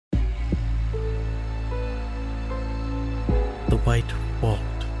white vault.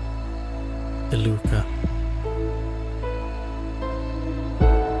 Iluka.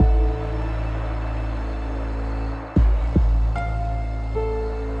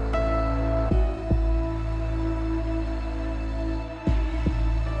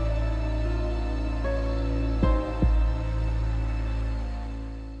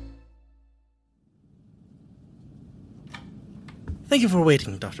 Thank you for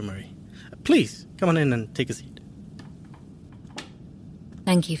waiting, Dr. Murray. Please, come on in and take a seat.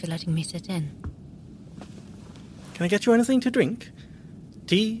 Thank you for letting me sit in. Can I get you anything to drink?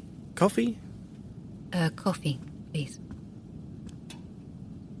 Tea? Coffee? Coffee, please.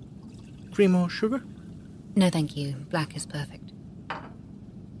 Cream or sugar? No, thank you. Black is perfect.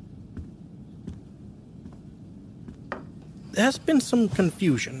 There has been some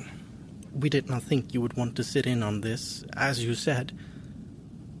confusion. We did not think you would want to sit in on this, as you said.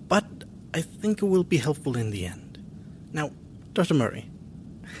 But I think it will be helpful in the end. Now, Dr. Murray,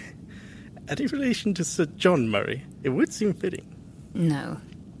 any relation to Sir John Murray? It would seem fitting. No.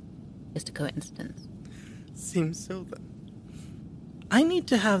 Just a coincidence. Seems so, then. I need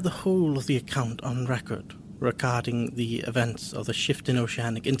to have the whole of the account on record regarding the events of the Shift in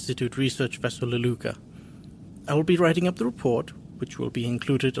Oceanic Institute research vessel Iluka. I will be writing up the report, which will be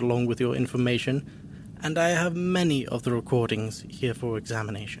included along with your information, and I have many of the recordings here for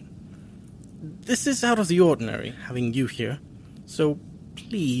examination. This is out of the ordinary, having you here, so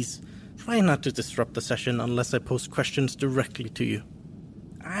please try not to disrupt the session unless I pose questions directly to you.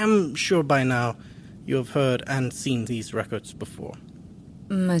 I am sure by now you have heard and seen these records before.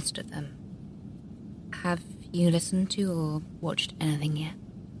 Most of them. Have you listened to or watched anything yet?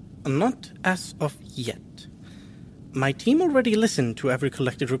 Not as of yet. My team already listened to every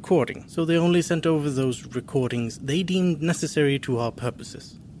collected recording, so they only sent over those recordings they deemed necessary to our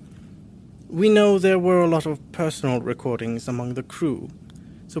purposes. We know there were a lot of personal recordings among the crew,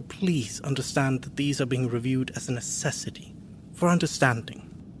 so please understand that these are being reviewed as a necessity for understanding.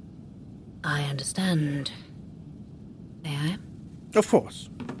 I understand. May I? Of course.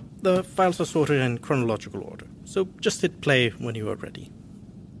 The files are sorted in chronological order, so just hit play when you are ready.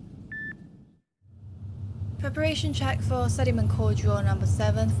 Preparation check for sediment core draw number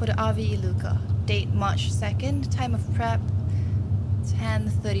 7 for the RV Iluka. Date March 2nd, time of prep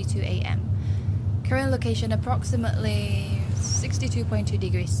 10:32 a.m. Current location approximately 62.2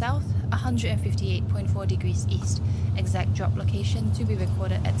 degrees south, 158.4 degrees east. Exact drop location to be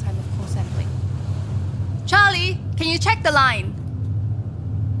recorded at time of core sampling. Charlie, can you check the line?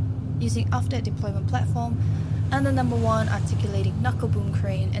 Using off-deck deployment platform and the number 1 articulating knuckle boom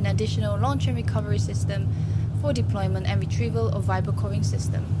crane, an additional launch and recovery system for deployment and retrieval of vibrocoring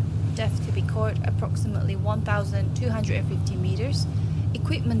system. Depth to be cored approximately 1,250 meters.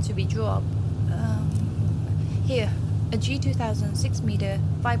 Equipment to be draw up. Here, a G2000 6-meter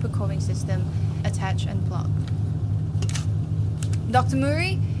vibrocoring system attached and plugged. Dr.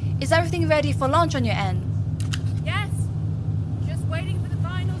 Murray, is everything ready for launch on your end? Yes. Just waiting for the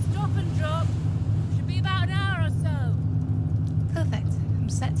final stop and drop. Should be about an hour or so. Perfect. I'm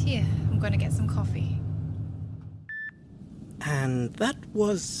set here. I'm going to get some coffee. And that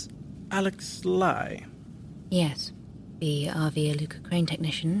was Alex Lai. Yes. The RV Iluka crane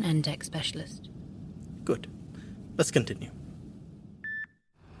technician and deck specialist. Good. Let's continue.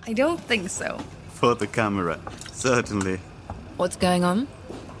 I don't think so. For the camera, certainly. What's going on?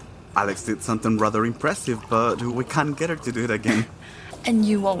 Alex did something rather impressive, but we can't get her to do it again. And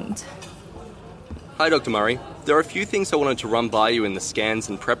you won't. Hi, Dr. Murray. There are a few things I wanted to run by you in the scans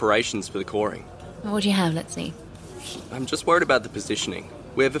and preparations for the coring. What do you have? Let's see. I'm just worried about the positioning.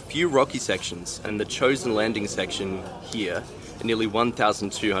 We have a few rocky sections, and the chosen landing section here, at nearly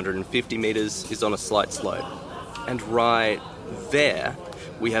 1,250 meters, is on a slight slope. And right there,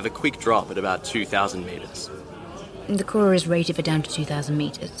 we have a quick drop at about 2,000 meters. The core is rated for down to 2,000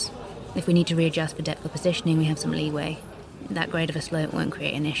 meters. If we need to readjust for depth or positioning, we have some leeway. That grade of a slope won't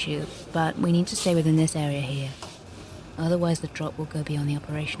create an issue, but we need to stay within this area here. Otherwise, the drop will go beyond the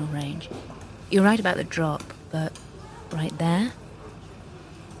operational range. You're right about the drop, but right there,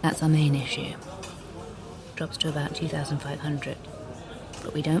 that's our main issue. Drops to about 2,500.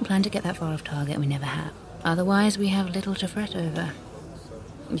 But we don't plan to get that far off target, and we never have. Otherwise, we have little to fret over.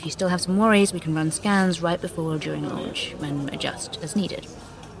 If you still have some worries, we can run scans right before or during launch, and adjust as needed.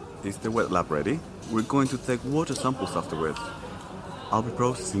 Is the wet lab ready? We're going to take water samples afterwards. I'll be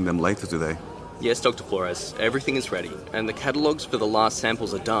processing them later today. Yes, Dr. Flores, everything is ready, and the catalogues for the last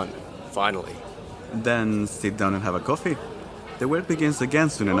samples are done. Finally. Then sit down and have a coffee. The work begins again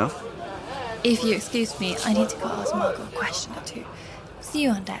soon enough. If you excuse me, I need to go ask Margot a question or two. See you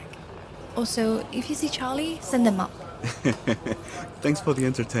on deck. Also, if you see Charlie, send them up. Thanks for the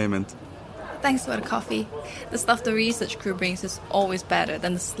entertainment. Thanks for the coffee. The stuff the research crew brings is always better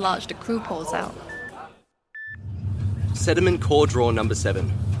than the sludge the crew pulls out. Sediment core draw number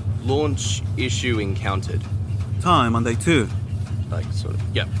 7. Launch issue encountered. Time on day 2.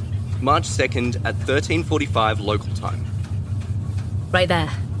 Yep. March 2nd at 13:45 local time. Right there.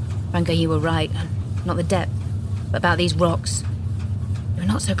 Franco, you were right. Not the depth, but about these rocks. We were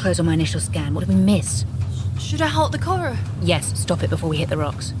not so close on my initial scan. What did we miss? Should I halt the corer? Yes, stop it before we hit the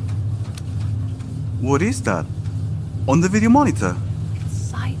rocks. What is that? On the video monitor? It's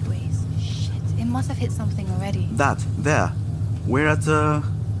sideways. Shit, it must have hit something already. That, there. We're at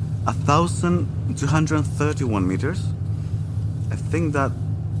 1,231 meters. I think that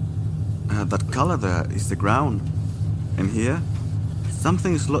color there is the ground. And here,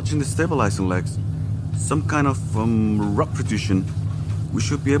 something is lodging the stabilizing legs. Some kind of rock protrusion. We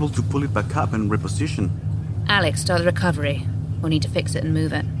should be able to pull it back up and reposition. Alex, start the recovery. We'll need to fix it and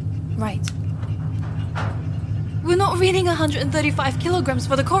move it. Right. We're not reading 135 kilograms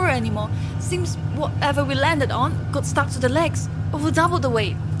for the corer anymore. Seems whatever we landed on got stuck to the legs. Over double the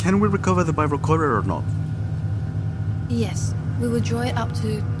weight. Can we recover the vibrocorer or not? Yes. We will draw it up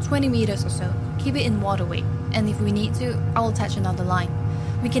to 20 meters or so. Keep it in water weight. And if we need to, I'll attach another line.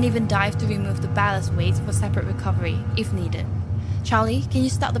 We can even dive to remove the ballast weight for separate recovery, if needed. Charlie, can you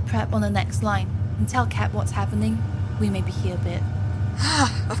start the prep on the next line? And tell Cap what's happening? We may be here a bit.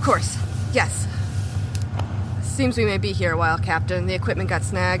 Of course. Yes. Seems we may be here a while, Captain. The equipment got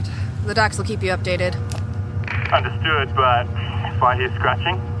snagged. The docs will keep you updated. Understood, but if I hear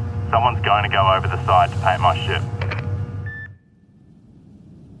scratching, someone's going to go over the side to paint my ship.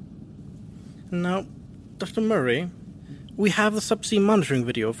 Now, Dr. Murray, we have the subsea monitoring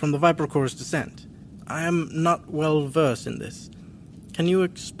video from the vibrocorer's descent. I am not well versed in this. Can you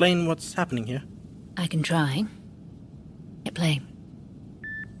explain what's happening here? I can try. Hit play.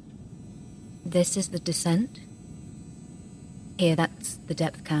 This is the descent. Here, that's the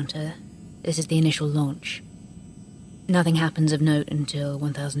depth counter. This is the initial launch. Nothing happens of note until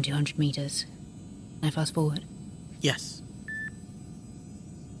 1,200 meters. Can I fast forward? Yes.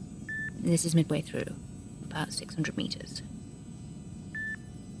 This is midway through, about 600 meters.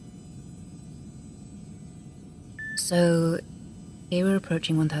 So, here we're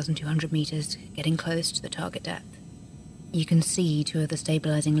approaching 1,200 meters, getting close to the target depth. You can see 2 of the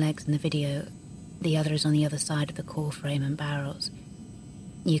stabilizing legs in the video. The other is on the other side of the core frame and barrels.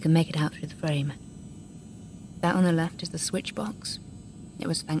 You can make it out through the frame. That on the left is the switch box. It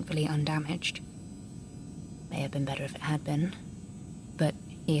was thankfully undamaged. May have been better if it had been. But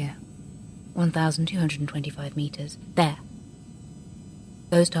here, 1,225 meters. There.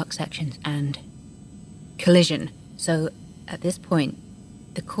 Those dark sections and collision. So, at this point,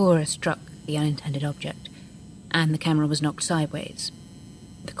 the core struck the unintended object, and the camera was knocked sideways.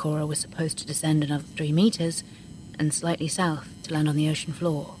 The core was supposed to descend another 3 meters, and slightly south to land on the ocean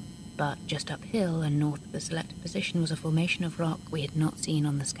floor, but just uphill and north of the selected position was a formation of rock we had not seen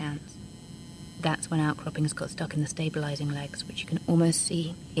on the scans. That's when outcroppings got stuck in the stabilizing legs, which you can almost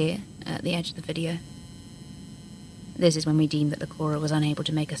see here at the edge of the video. This is when we deemed that the corer was unable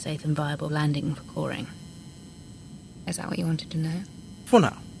to make a safe and viable landing for coring. Is that what you wanted to know? For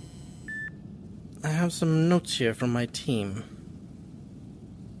now. I have some notes here from my team.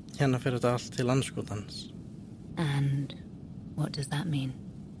 Gärna för ett allt till anskotans. And what does that mean?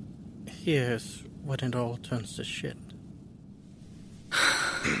 Here's when it all turns to shit.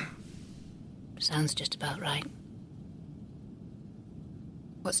 Sounds just about right.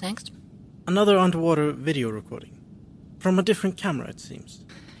 What's next? Another underwater video recording. From a different camera, it seems.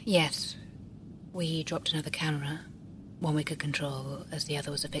 Yes. We dropped another camera. One we could control, as the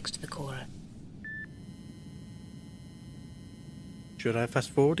other was affixed to the corer. Should I fast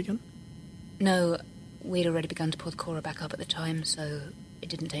forward again? No, we'd already begun to pull the corer back up at the time, so it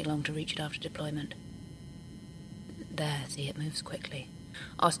didn't take long to reach it after deployment. There, see, it moves quickly.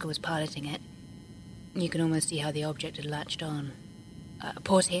 Oscar was piloting it. You can almost see how the object had latched on.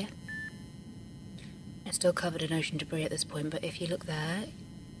 Pause here. It's still covered in ocean debris at this point, but if you look there,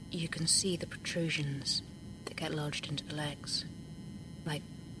 you can see the protrusions that get lodged into the legs, like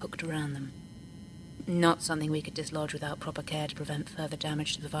hooked around them. Not something we could dislodge without proper care to prevent further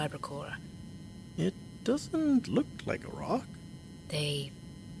damage to the vibrocorer. It doesn't look like a rock. They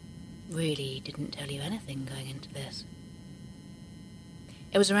really didn't tell you anything going into this.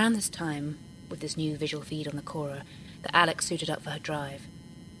 It was around this time, with this new visual feed on the corer, that Alex suited up for her drive.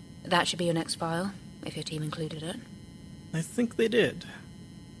 That should be your next file, if your team included it. I think they did.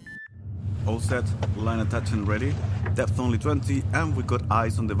 All set, line attached and ready. depth only 20, and we got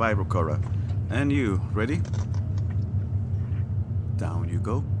eyes on the vibrocorer. And you, ready? Down you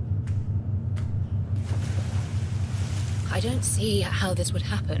go. I don't see how this would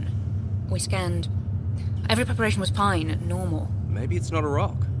happen. We scanned. Every preparation was fine, normal. Maybe it's not a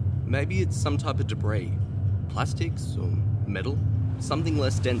rock. Maybe it's some type of debris. Plastics or metal. Something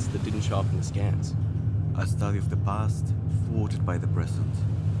less dense that didn't show up in the scans. A study of the past, thwarted by the present.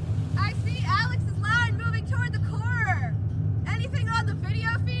 I see Alex's line moving toward the core. Anything on the video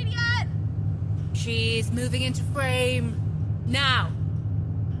feed yet? She's moving into frame now.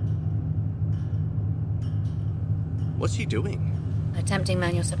 What's she doing? Attempting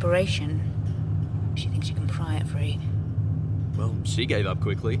manual separation. She thinks she can pry it free. Well, she gave up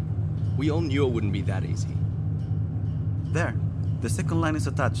quickly. We all knew it wouldn't be that easy. There, the second line is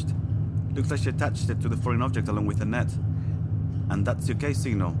attached. Looks like she attached it to the foreign object along with the net. And that's your case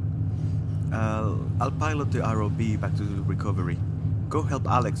signal. I'll pilot the ROB back to the recovery. Go help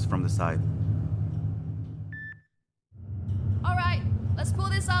Alex from the side. Alright, let's pull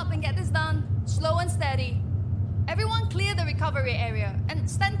this up and get this done. Slow and steady. Everyone clear the recovery area and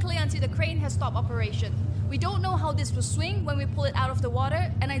stand clear until the crane has stopped operation. We don't know how this will swing when we pull it out of the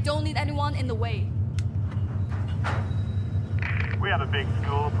water, and I don't need anyone in the way. We have a big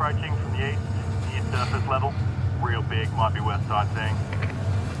school approaching from the east, near surface level. Real big, might be worth sightseeing.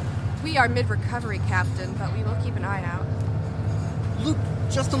 We are mid-recovery, Captain, but we will keep an eye out. Look,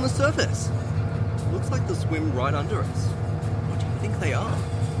 just on the surface. Looks like they'll swim right under us. What do you think they are?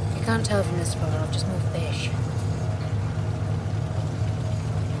 You can't tell from this far off, just more fish.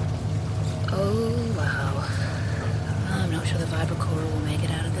 Oh, wow. I'm not sure the vibrocorer will make it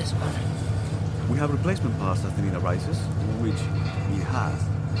out of this one. We have replacement parts as the need arises, which he has.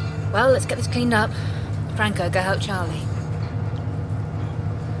 Well, let's get this cleaned up. Franco, go help Charlie.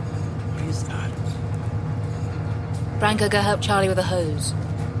 What is that? Franco, go help Charlie with a hose.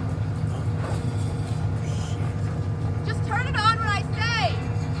 Just turn it on when I say!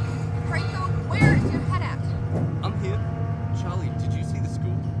 Franco, where is your head at? I'm here. Charlie, did you see the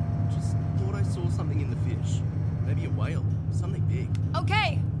school? Just thought I saw something in the fish. Maybe a whale. Something big.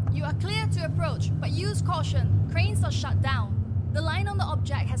 Okay, you are clear to approach, but use caution. Cranes are shut down. The line on the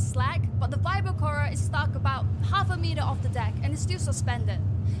object has slack, but the vibrocorer is stuck about half a meter off the deck and is still suspended.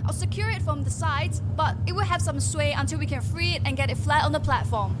 I'll secure it from the sides, but it will have some sway until we can free it and get it flat on the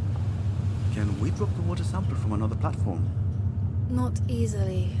platform. Can we drop the water sample from another platform? Not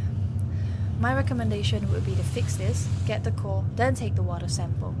easily. My recommendation would be to fix this, get the core, then take the water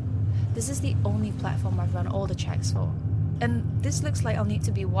sample. This is the only platform I've run all the checks for. And this looks like I'll need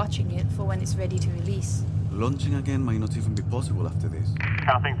to be watching it for when it's ready to release. Launching again might not even be possible after this.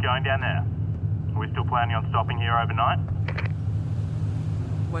 How are things going down there? Are we still planning on stopping here overnight?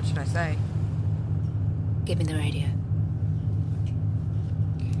 What should I say? Give me the radio.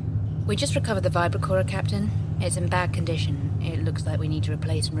 We just recovered the vibrocorer, Captain. It's in bad condition. It looks like we need to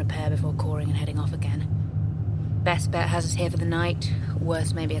replace and repair before coring and heading off again. Best bet has us here for the night.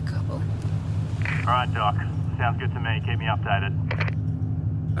 Worst, maybe a couple. Alright, Doc. Sounds good to me. Keep me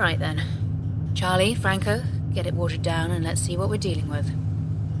updated. Right then. Charlie, Franco, get it watered down and let's see what we're dealing with.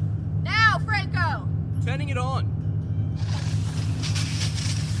 Now, Franco! Turning it on.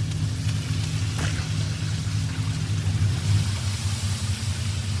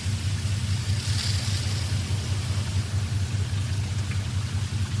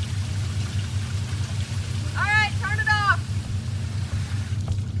 Alright, turn it off!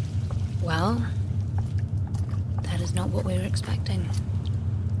 Well, that is not what we were expecting.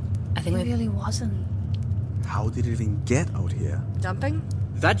 I think It we really wasn't. How did it even get out here? Dumping?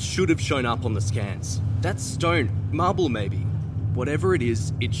 That should have shown up on the scans. That's stone, marble maybe. Whatever it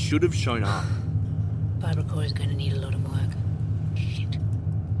is, it should have shown up. vibrocorer is going to need a lot of work. Shit.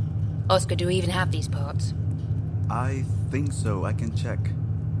 Oscar, do we even have these parts? I think so. I can check.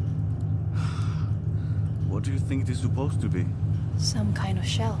 What do you think it is supposed to be? Some kind of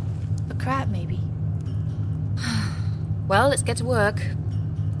shell. A crab, maybe. Well, let's get to work.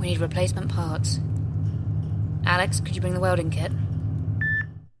 We need replacement parts. Alex, could you bring the welding kit?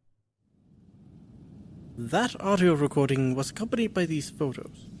 That audio recording was accompanied by these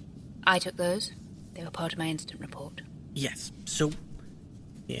photos. I took those. They were part of my incident report. Yes, so...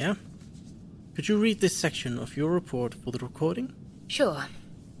 yeah? Could you read this section of your report for the recording? Sure.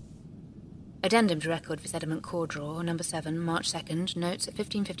 Addendum to record for sediment core draw, number 7, March 2nd, notes at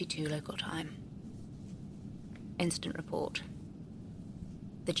 15:52 local time. Incident report.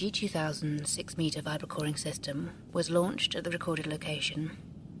 The G2000 6-meter vibrocoring system was launched at the recorded location,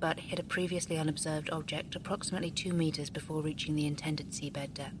 but hit a previously unobserved object approximately 2 meters before reaching the intended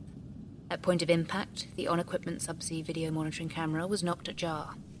seabed depth. At point of impact, the on-equipment subsea video monitoring camera was knocked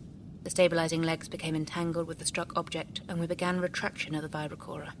ajar. The stabilizing legs became entangled with the struck object, and we began retraction of the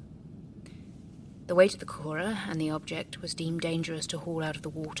vibrocorer. The weight of the corer and the object was deemed dangerous to haul out of the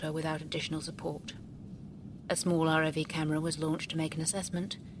water without additional support. A small ROV camera was launched to make an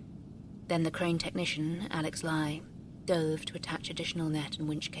assessment. Then the crane technician, Alex Lai, dove to attach additional net and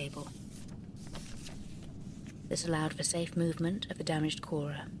winch cable. This allowed for safe movement of the damaged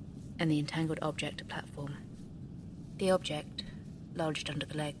corer and the entangled object to platform. The object, lodged under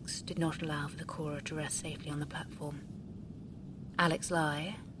the legs, did not allow for the corer to rest safely on the platform. Alex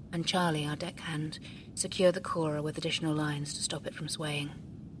Lai and Charlie, our deckhand, secured the corer with additional lines to stop it from swaying.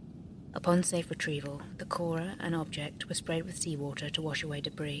 Upon safe retrieval, the corer and object were sprayed with seawater to wash away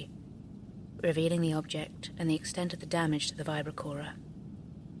debris, revealing the object and the extent of the damage to the vibrocorer.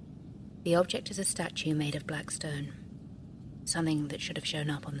 The object is a statue made of black stone, something that should have shown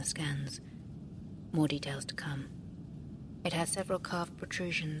up on the scans. More details to come. It has several carved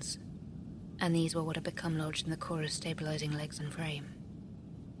protrusions, and these were what had become lodged in the corer's stabilizing legs and frame.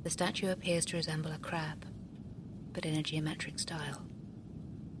 The statue appears to resemble a crab, but in a geometric style.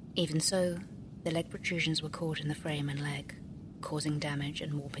 Even so, the leg protrusions were caught in the frame and leg, causing damage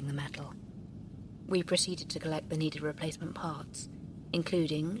and warping the metal. We proceeded to collect the needed replacement parts,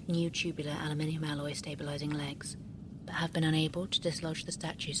 including new tubular aluminium alloy stabilizing legs, but have been unable to dislodge the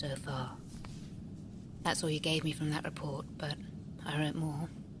statue so far. That's all you gave me from that report, but I wrote more.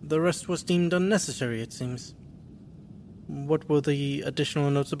 The rest was deemed unnecessary, it seems. What were the additional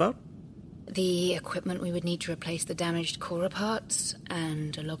notes about? The equipment we would need to replace the damaged corer parts,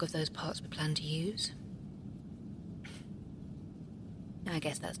 and a log of those parts we plan to use. I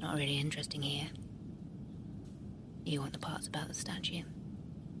guess that's not really interesting here. You want the parts about the statue?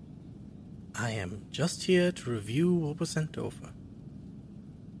 I am just here to review what was sent over.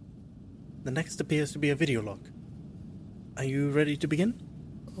 The next appears to be a video log. Are you ready to begin?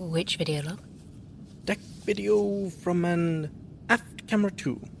 Which video log? Deck video from an aft camera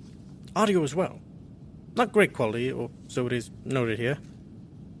 2. Audio as well. Not great quality, or so it is noted here.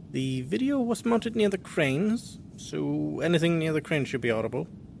 The video was mounted near the cranes, so anything near the crane should be audible.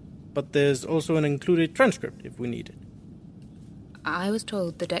 But there's also an included transcript if we need it. I was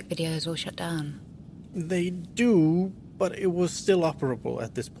told the deck video is all shut down. They do, but it was still operable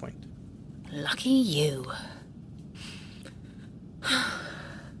at this point. Lucky you.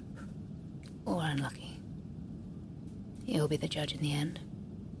 Or unlucky. You'll be the judge in the end.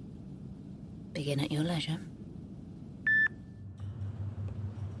 Begin at your leisure.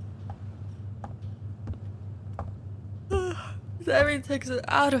 Everything takes it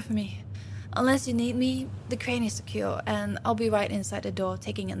out of me. Unless you need me, the crane is secure, and I'll be right inside the door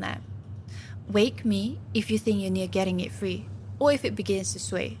taking a nap. Wake me if you think you're near getting it free, or if it begins to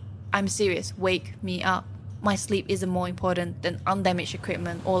sway. I'm serious, wake me up. My sleep isn't more important than undamaged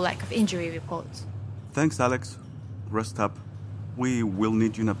equipment or lack of injury reports. Thanks, Alex. Rest up. We will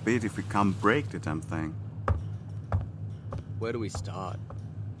need you in a bit if we can't break the damn thing. Where do we start?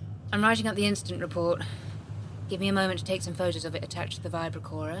 I'm writing up the incident report. Give me a moment to take some photos of it attached to the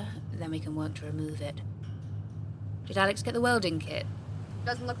vibrocorer, then we can work to remove it. Did Alex get the welding kit?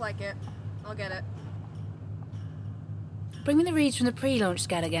 Doesn't look like it. I'll get it. Bring me the reads from the pre-launch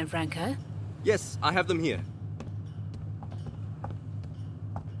scan again, Franco. Yes, I have them here.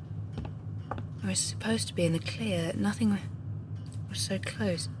 We're supposed to be in the clear. Nothing was so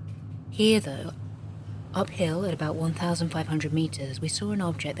close. Here, though, uphill at about 1,500 meters, we saw an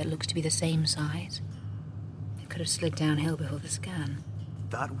object that looks to be the same size. It could have slid downhill before the scan.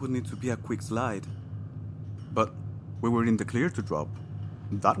 That would need to be a quick slide. But we were in the clear to drop.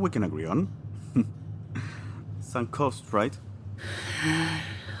 That we can agree on. Sunk cost, right?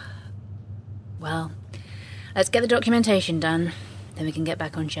 Well, let's get the documentation done. Then we can get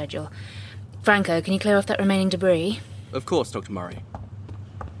back on schedule. Franco, can you clear off that remaining debris? Of course, Dr. Murray.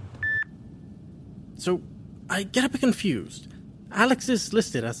 So, I get a bit confused. Alex is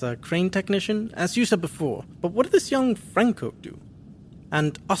listed as a crane technician, as you said before, but what did this young Franco do?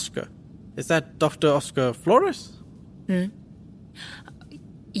 And Oscar? Is that Dr. Oscar Flores?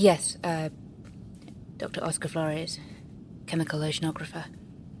 Yes, Dr. Oscar Flores, chemical oceanographer.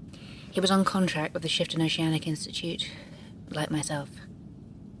 He was on contract with the Shift and Oceanic Institute, like myself.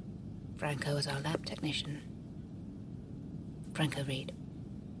 Franco was our lab technician. Franco Reed.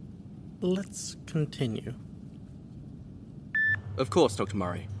 Let's continue. Of course, Dr.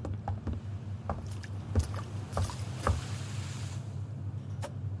 Murray.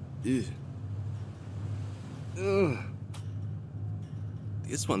 Ew. Ugh.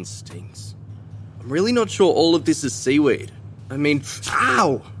 This one stinks. I'm really not sure all of this is seaweed. I mean,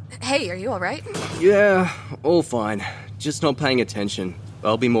 ow! Hey, are you alright? Yeah, all fine. Just not paying attention.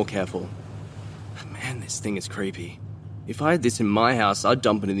 I'll be more careful. Man, this thing is creepy. If I had this in my house, I'd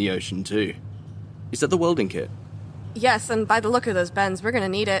dump it in the ocean too. Is that the welding kit? Yes, and by the look of those bends, we're gonna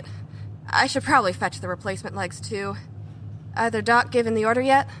need it. I should probably fetch the replacement legs too. Either Doc given the order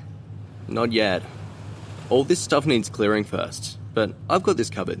yet? Not yet. All this stuff needs clearing first, but I've got this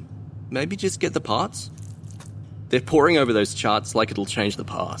covered. Maybe just get the parts? They're poring over those charts like it'll change the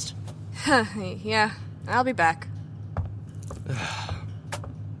past. Yeah, I'll be back.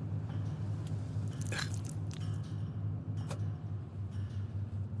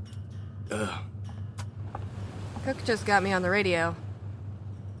 Cook just got me on the radio.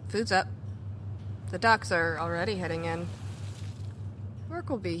 Food's up. The docs are already heading in. Work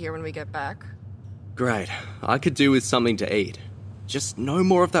will be here when we get back. Great. I could do with something to eat. Just no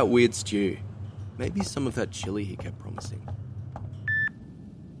more of that weird stew. Maybe some of that chili he kept promising.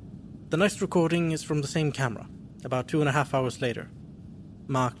 The next recording is from the same camera, about 2.5 hours later.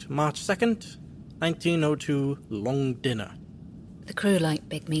 Marked March 2nd, 1902, long dinner. The crew like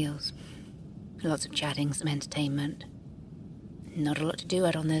big meals. Lots of chatting, some entertainment. Not a lot to do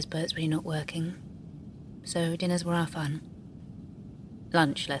out on those boats when you're not working. So dinners were our fun.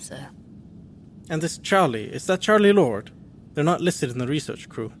 Lunch, lesser. And this Charlie, is that Charlie Lord? They're not listed in the research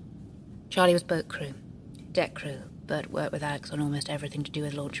crew. Charlie was boat crew, deck crew, but worked with Alex on almost everything to do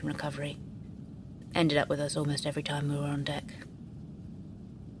with launch and recovery. Ended up with us almost every time we were on deck.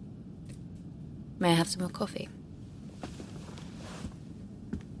 May I have some more coffee?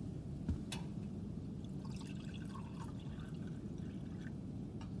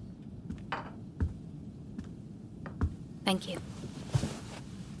 Thank you.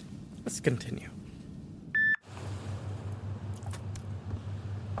 Let's continue.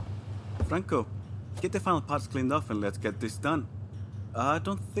 Franco, get the final parts cleaned off and let's get this done. I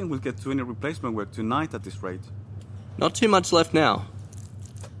don't think we'll get to any replacement work tonight at this rate. Not too much left now.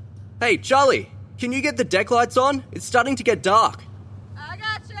 Hey, Charlie! Can you get the deck lights on? It's starting to get dark. I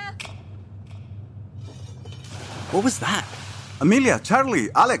gotcha! What was that? Amelia, Charlie,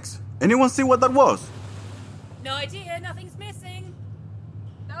 Alex, anyone see what that was? No idea, nothing's missing.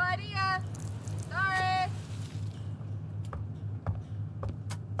 No idea. Sorry.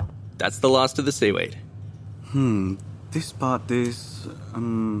 That's the last of the seaweed. This part is,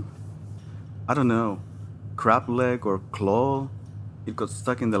 I don't know, crab leg or claw. It got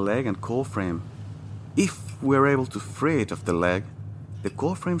stuck in the leg and core frame. If we're able to free it of the leg, the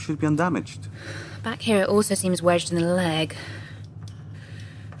core frame should be undamaged. Back here it also seems wedged in the leg.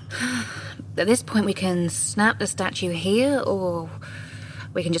 At this point we can snap the statue here, or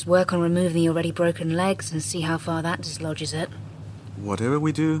we can just work on removing the already broken legs and see how far that dislodges it. Whatever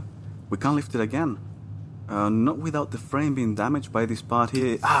we do, we can't lift it again. Not without the frame being damaged by this part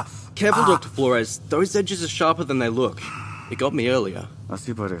here. Careful, Dr. Flores. Those edges are sharper than they look. It got me earlier.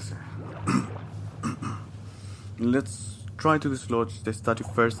 Así parece. Let's try to dislodge the statue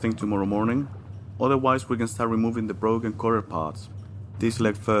first thing tomorrow morning. Otherwise, we can start removing the broken quarter parts. This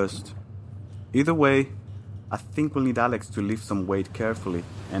leg first. Either way, I think we'll need Alex to lift some weight carefully,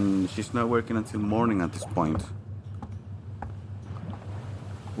 and she's not working until morning at this point.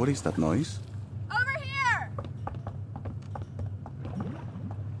 What is that noise? Over here!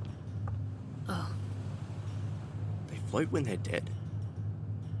 Oh, They float when they're dead.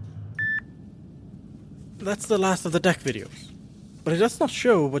 That's the last of the deck videos. But it does not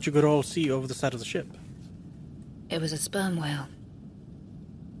show what you could all see over the side of the ship. it was a sperm whale.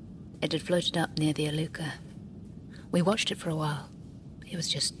 It had floated up near the Iluka. We watched it for a while. It was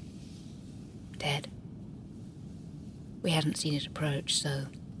just dead. We hadn't seen it approach, so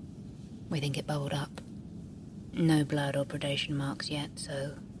we think it bubbled up. No blood or predation marks yet,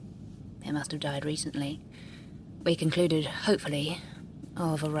 so it must have died recently. We concluded, hopefully,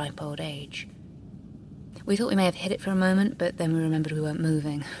 of a ripe old age. We thought we may have hit it for a moment, but then we remembered we weren't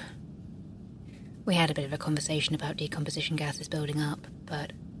moving. We had a bit of a conversation about decomposition gases building up,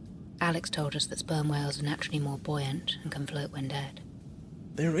 but Alex told us that sperm whales are naturally more buoyant and can float when dead.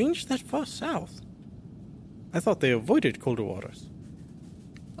 They ranged that far south. I thought they avoided colder waters.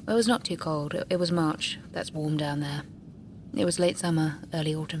 It was not too cold. It was March. That's warm down there. It was late summer,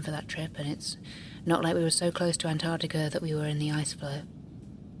 early autumn for that trip, and it's not like we were so close to Antarctica that we were in the ice floe.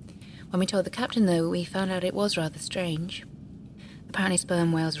 When we told the captain, though, we found out it was rather strange. Apparently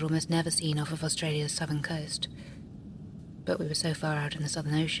sperm whales are almost never seen off of Australia's southern coast. But we were so far out in the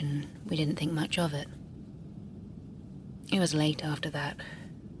Southern Ocean, we didn't think much of it. It was late after that.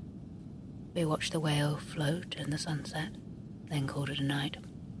 We watched the whale float in the sunset, then called it a night.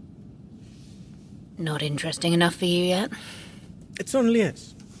 Not interesting enough for you yet? It certainly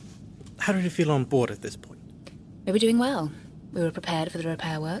is. How did you feel on board at this point? We were doing well. We were prepared for the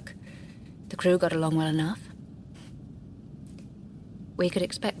repair work. The crew got along well enough. We could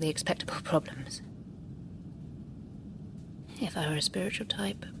expect the expectable problems. If I were a spiritual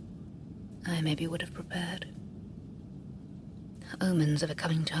type, I maybe would have prepared. Omens of a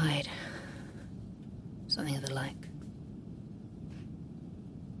coming tide. Something of the like.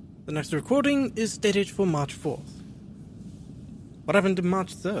 The next recording is dated for March 4th. What happened to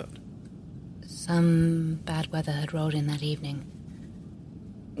March 3rd? Some bad weather had rolled in that evening.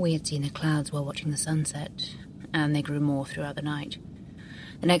 We had seen the clouds while watching the sunset, and they grew more throughout the night.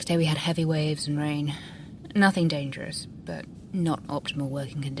 The next day we had heavy waves and rain. Nothing dangerous, but not optimal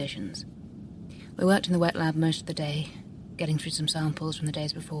working conditions. We worked in the wet lab most of the day, getting through some samples from the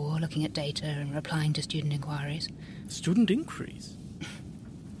days before, looking at data and replying to student inquiries. Student inquiries?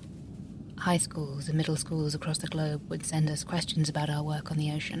 High schools and middle schools across the globe would send us questions about our work on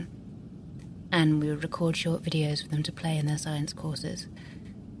the ocean. And we would record short videos for them to play in their science courses,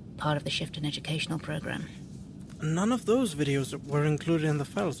 part of the Shift in Educational program. None of those videos were included in the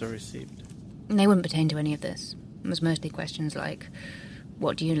files I received. They wouldn't pertain to any of this. It was mostly questions like,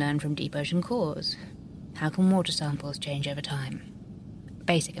 what do you learn from deep ocean cores? How can water samples change over time?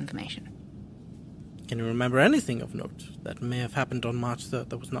 Basic information. Can you remember anything of note that may have happened on March 3rd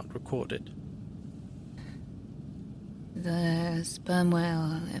that was not recorded? The sperm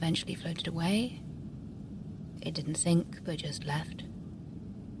whale eventually floated away. It didn't sink, but just left.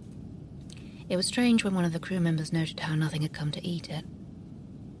 It was strange when one of the crew members noted how nothing had come to eat it.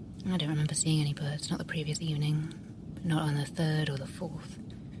 I don't remember seeing any birds, not the previous evening, not on the 3rd or the 4th.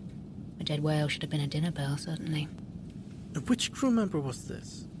 A dead whale should have been a dinner bell, certainly. Which crew member was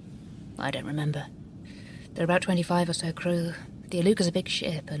this? I don't remember. There are about 25 or so crew. The Iluka's a big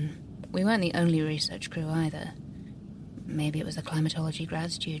ship, and we weren't the only research crew either. Maybe it was a climatology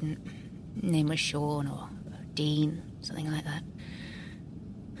grad student. Name was Sean or Dean, something like that.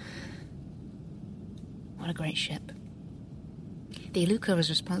 What a great ship. The Iluka was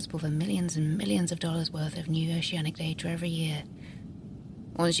responsible for millions and millions of dollars worth of new oceanic data every year.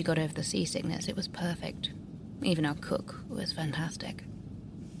 Once you got over the seasickness, it was perfect. Even our cook was fantastic.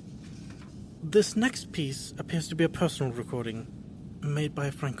 This next piece appears to be a personal recording made by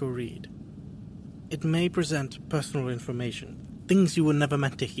Franco Reed. It may present personal information, things you were never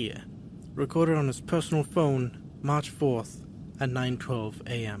meant to hear. Recorded on his personal phone, March 4th at 9:12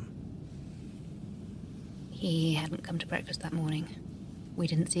 a.m. He hadn't come to breakfast that morning. We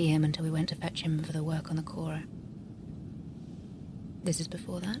didn't see him until we went to fetch him for the work on the Cora. This is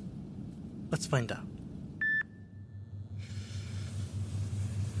before that? Let's find out.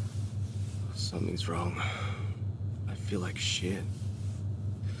 Something's wrong. I feel like shit.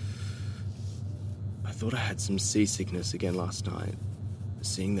 I thought I had some seasickness again last night.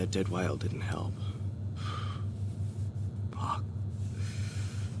 Seeing that dead whale didn't help. Fuck.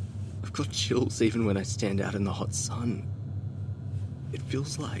 I've got chills even when I stand out in the hot sun. It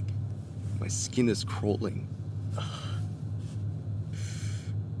feels like my skin is crawling.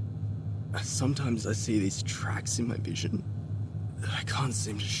 Sometimes I see these tracks in my vision that I can't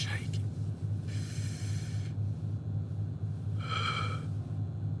seem to shake.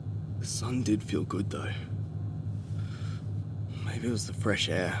 The sun did feel good, though. Maybe it was the fresh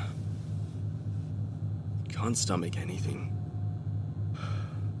air. Can't stomach anything.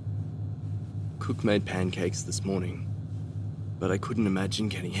 Cook made pancakes this morning, but I couldn't imagine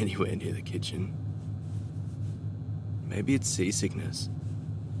getting anywhere near the kitchen. Maybe it's seasickness.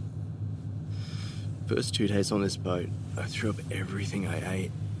 First 2 days on this boat, I threw up everything I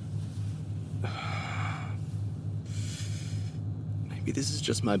ate. Maybe this is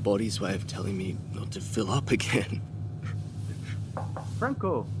just my body's way of telling me not to fill up again.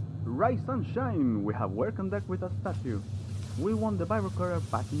 Franco, rise and shine. We have work on deck with a statue. We want the birecorder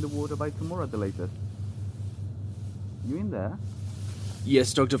back in the water by tomorrow at the latest. You in there?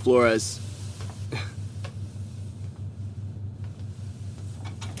 Yes, Dr. Flores.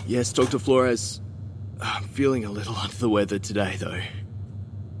 Yes, Dr. Flores. I'm feeling a little under the weather today, though.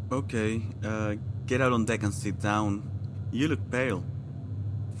 Okay, get out on deck and sit down. You look pale.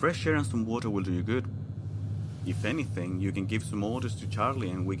 Fresh air and some water will do you good. If anything, you can give some orders to Charlie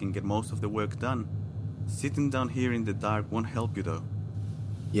and we can get most of the work done. Sitting down here in the dark won't help you, though.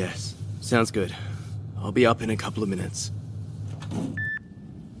 Yes, sounds good. I'll be up in a couple of minutes.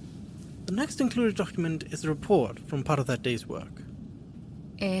 The next included document is a report from part of that day's work.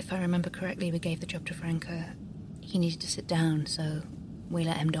 If I remember correctly, we gave the job to Franco. He needed to sit down, so we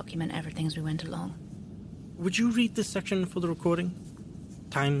let him document everything as we went along. Would you read this section for the recording?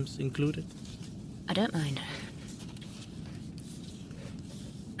 Times included? I don't mind.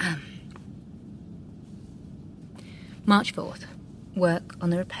 March 4th. Work on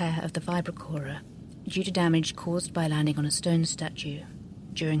the repair of the Vibracorer due to damage caused by landing on a stone statue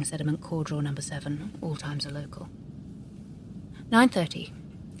during sediment core draw number 7. All times are local. 9:30.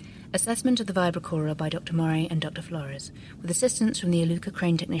 Assessment of the Vibracorer by Dr. Murray and Dr. Flores, with assistance from the Iluka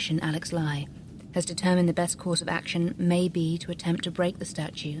crane technician Alex Lai, has determined the best course of action may be to attempt to break the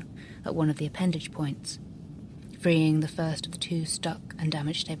statue at one of the appendage points, freeing the first of the 2 stuck and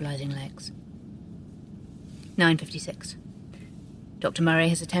damaged stabilizing legs. 9:56. Dr. Murray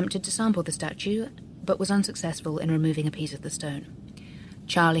has attempted to sample the statue, but was unsuccessful in removing a piece of the stone.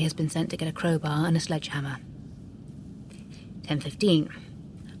 Charlie has been sent to get a crowbar and a sledgehammer. 10:15.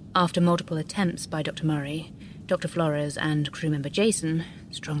 After multiple attempts by Dr. Murray, Dr. Flores and crew member Jason,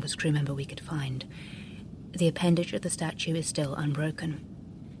 strongest crew member we could find, the appendage of the statue is still unbroken.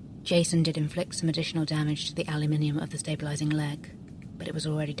 Jason did inflict some additional damage to the aluminium of the stabilizing leg, but it was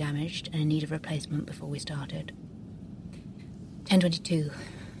already damaged and in need of replacement before we started. 10:22.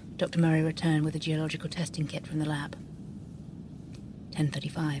 Dr. Murray returned with a geological testing kit from the lab.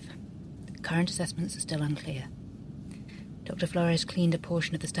 10:35. Current assessments are still unclear. Dr. Flores cleaned a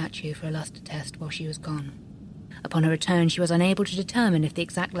portion of the statue for a luster test while she was gone. Upon her return, she was unable to determine if the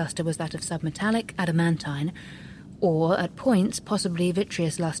exact luster was that of submetallic, adamantine, or, at points, possibly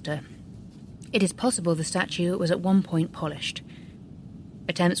vitreous luster. It is possible the statue was at one point polished.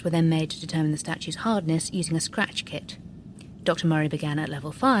 Attempts were then made to determine the statue's hardness using a scratch kit. Dr. Murray began at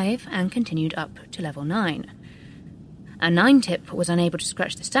level 5 and continued up to level 9. A 9-tip was unable to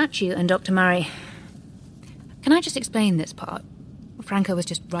scratch the statue, and Dr. Murray... Can I just explain this part? Franco was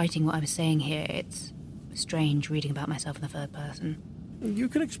just writing what I was saying here. It's strange reading about myself in the third person. You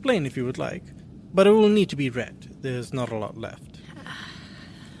can explain if you would like, but it will need to be read. There's not a lot left.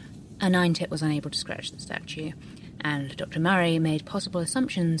 A 9-tip was unable to scratch the statue, and Dr. Murray made possible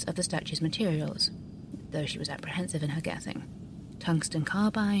assumptions of the statue's materials, though she was apprehensive in her guessing. Tungsten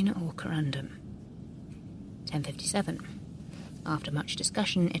carbine or corundum. 10:57. After much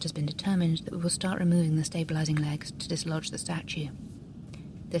discussion, it has been determined that we will start removing the stabilizing legs to dislodge the statue.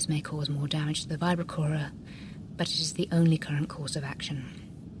 This may cause more damage to the Vibracorer, but it is the only current course of action.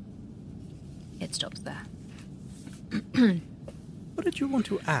 It stops there. What did you want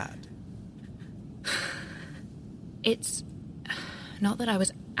to add? It's not that I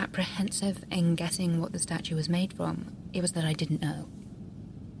was apprehensive in guessing what the statue was made from. It was that I didn't know.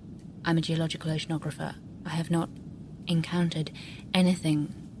 I'm a geological oceanographer. I have not encountered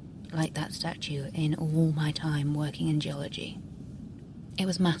anything like that statue in all my time working in geology. It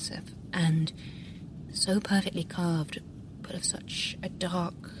was massive and so perfectly carved, but of such a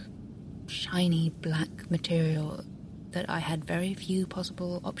dark, shiny black material that I had very few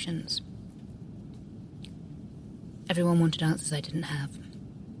possible options. Everyone wanted answers I don't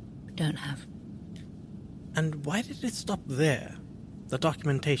have. And why did it stop there? The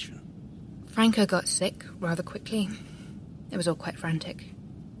documentation. Franco got sick rather quickly. It was all quite frantic.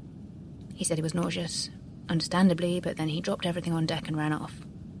 He said he was nauseous, understandably, but then he dropped everything on deck and ran off.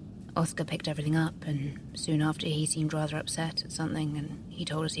 Oscar picked everything up, and soon after he seemed rather upset at something, and he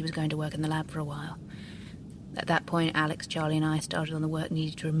told us he was going to work in the lab for a while. At that point, Alex, Charlie, and I started on the work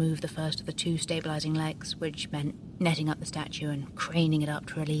needed to remove the first of the 2 stabilizing legs, which meant netting up the statue and craning it up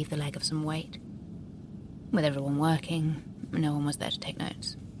to relieve the leg of some weight. With everyone working, no one was there to take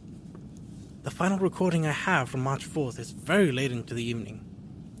notes. The final recording I have from March 4th is very late into the evening.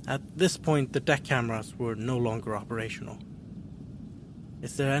 At this point, the deck cameras were no longer operational.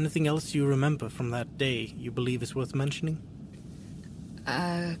 Is there anything else you remember from that day you believe is worth mentioning?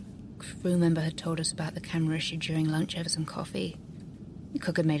 A crew member had told us about the camera issue during lunch over some coffee. The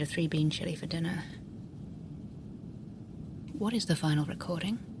cook had made a 3-bean chili for dinner. What is the final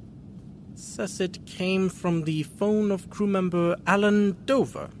recording? Says it came from the phone of crew member Alan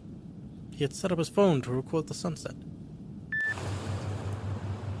Dover. He had set up his phone to record the sunset.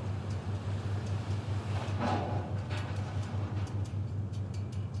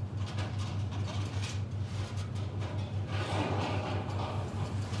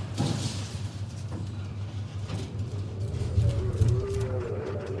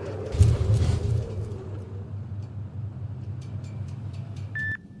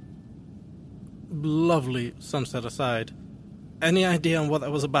 Lovely sunset aside. Any idea on what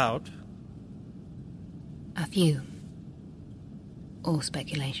that was about? A few. All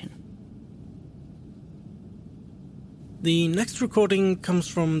speculation. The next recording comes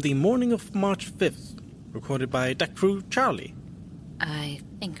from the morning of March 5th, recorded by deck crew Charlie. I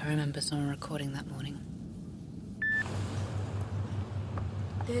think I remember someone recording that morning.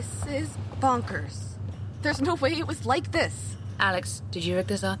 This is bonkers. There's no way it was like this. Alex, did you rig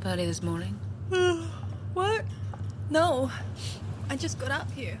this up early this morning? What? No, I just got up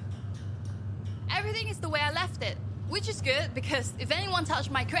here. Everything is the way I left it, which is good because if anyone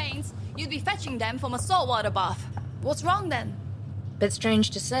touched my cranes, you'd be fetching them from a saltwater bath. What's wrong then? Bit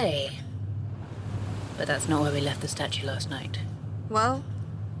strange to say, but that's not where we left the statue last night. Well,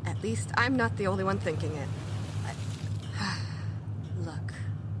 at least I'm not the only one thinking it. Look,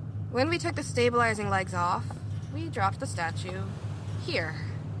 when we took the stabilizing legs off, we dropped the statue here.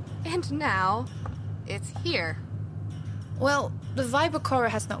 And now, it's here. Well, the vibrocorer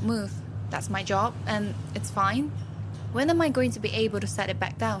has not moved. That's my job, and it's fine. When am I going to be able to set it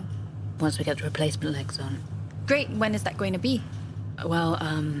back down? Once we get the replacement legs on. Great, when is that going to be? Well,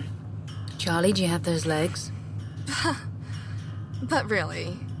 Charlie, do you have those legs? But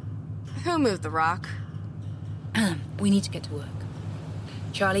really, who moved the rock? We need to get to work.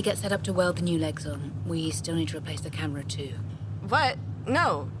 Charlie, get set up to weld the new legs on. We still need to replace the camera too. What?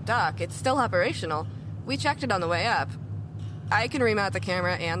 No, Doc, it's still operational. We checked it on the way up. I can remount the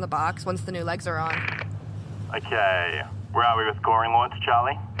camera and the box once the new legs are on. Okay, where are we with scoring lords,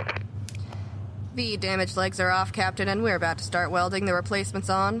 Charlie? The damaged legs are off, Captain, and we're about to start welding the replacements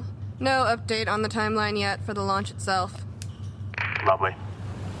on. No update on the timeline yet for the launch itself. Lovely.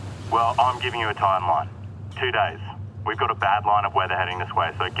 Well, I'm giving you a timeline. 2 days. We've got a bad line of weather heading this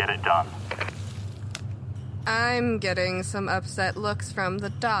way, so get it done. I'm getting some upset looks from the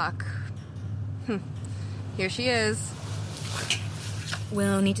doc. Here she is.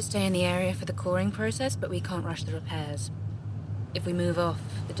 We'll need to stay in the area for the coring process, but we can't rush the repairs. If we move off,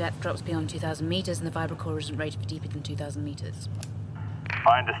 the depth drops beyond 2,000 meters and the vibrocore isn't rated for deeper than 2,000 meters.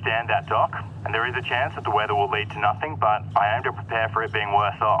 I understand that, Doc, and there is a chance that the weather will lead to nothing, but I aim to prepare for it being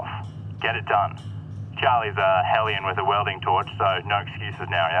worse off. Get it done. Charlie's a hellion with a welding torch, so no excuses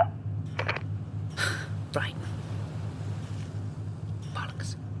now, yeah? Right.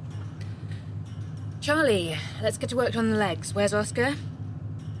 Bollocks. Charlie, let's get to work on the legs. Where's Oscar?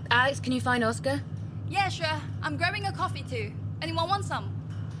 Alex, can you find Oscar? Yeah, sure. I'm grabbing a coffee too. Anyone want some?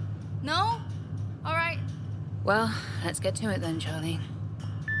 No? Alright. Well, let's get to it then, Charlie.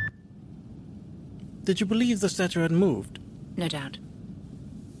 Did you believe the statue had moved? No doubt.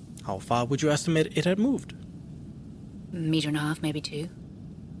 How far would you estimate it had moved? 1.5 meters, maybe 2.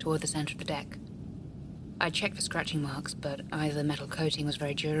 Toward the center of the deck. I checked for scratching marks, but either the metal coating was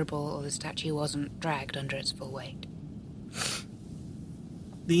very durable or the statue wasn't dragged under its full weight.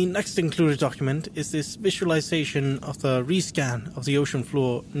 The next included document is this visualization of the rescan of the ocean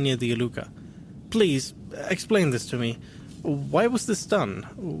floor near the Iluka. Please, explain this to me. Why was this done?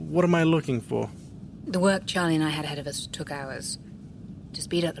 What am I looking for? The work Charlie and I had ahead of us took hours. To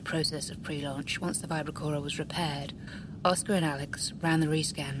speed up the process of pre-launch, once the vibrocorer was repaired, Oscar and Alex ran the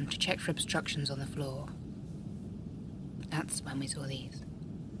rescan to check for obstructions on the floor. That's when we saw these.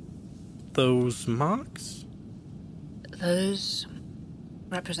 Those marks? Those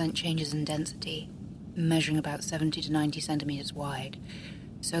represent changes in density, measuring about 70 to 90 centimeters wide,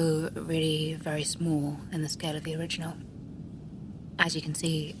 so really very small in the scale of the original. As you can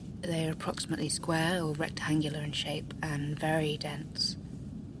see, they're approximately square or rectangular in shape and very dense.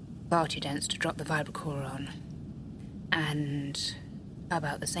 Far too dense to drop the vibrocorer on. And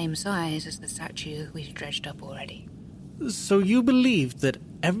about the same size as the statue we've dredged up already. So you believe that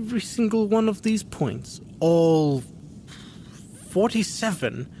every single one of these points, all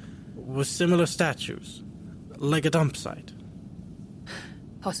 47, were similar statues? Like a dump site?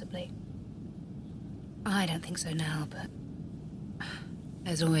 Possibly. I don't think so now, but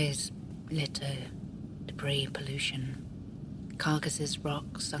there's always litter, debris, pollution, carcasses,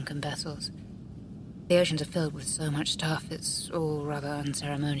 rocks, sunken vessels. The oceans are filled with so much stuff, it's all rather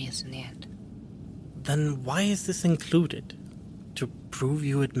unceremonious in the end. Then why is this included? To prove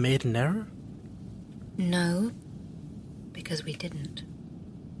you had made an error? No, because we didn't.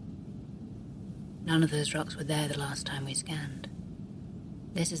 None of those rocks were there the last time we scanned.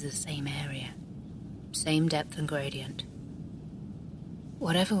 This is the same area, same depth and gradient.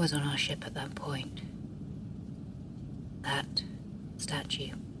 Whatever was on our ship at that point, that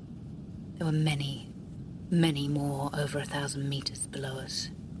statue, there were many, many more over 1,000 meters below us.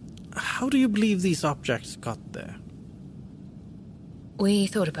 How do you believe these objects got there? We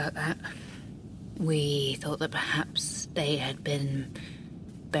thought about that. We thought that perhaps they had been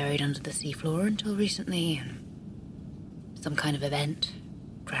buried under the seafloor until recently, and some kind of event,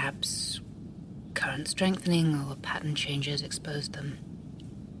 perhaps current strengthening or pattern changes exposed them.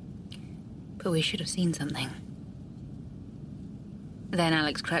 But we should have seen something. Then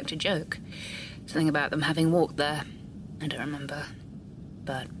Alex cracked a joke. Something about them having walked there. I don't remember.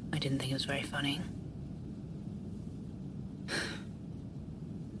 But I didn't think it was very funny.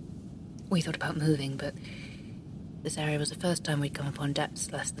 We thought about moving, but This area was the first time we'd come upon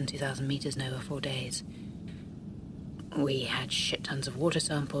depths less than 2,000 meters in over 4 days. We had shit tons of water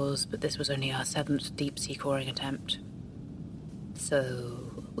samples, but this was only our 7th deep-sea coring attempt.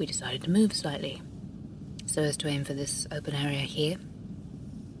 So we decided to move slightly, so as to aim for this open area here.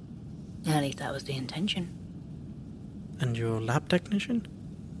 At least that was the intention. And your lab technician?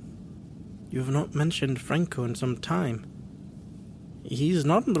 You have not mentioned Franco in some time. He's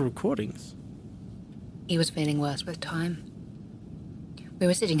not in the recordings. He was feeling worse with time. We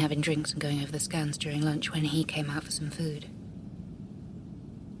were sitting having drinks and going over the scans during lunch when he came out for some food.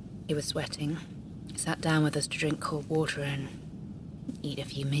 He was sweating, sat down with us to drink cold water and eat a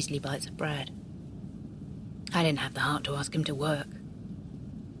few measly bites of bread. I didn't have the heart to ask him to work.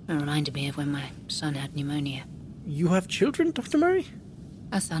 It reminded me of when my son had pneumonia. You have children, Dr. Murray?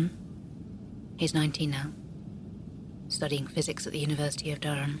 A son. He's 19 now, studying physics at the University of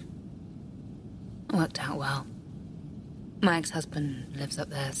Durham. Worked out well. My ex-husband lives up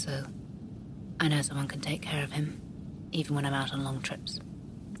there, so I know someone can take care of him, even when I'm out on long trips.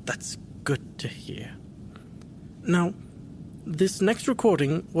 That's good to hear. Now, this next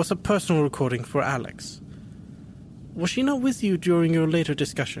recording was a personal recording for Alex. Was she not with you during your later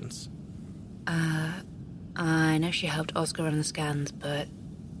discussions? I know she helped Oscar run the scans, but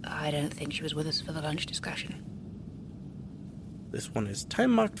I don't think she was with us for the lunch discussion. This one is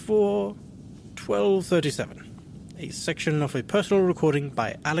time marked for 12:37. A section of a personal recording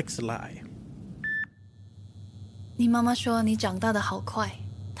by Alex Lai. 你妈妈说你长大的好快，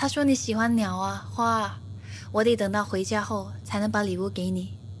她说你喜欢鸟啊、花啊，我得等到回家后才能把礼物给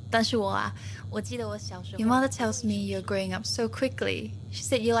你。但是我记得我小时候。Your mother tells me you're growing up so quickly. She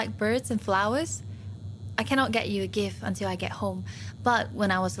said you like birds and flowers. I cannot get you a gift until I get home, but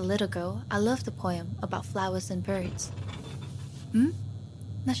when I was a little girl, I loved the poem about flowers and birds.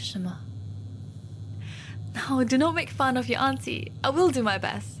 那是什么？ No, do not make fun of your auntie. I will do my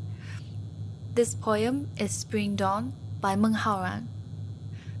best. This poem is Spring Dawn by Meng Haoran.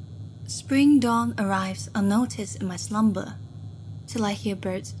 Spring dawn arrives unnoticed in my slumber, till I hear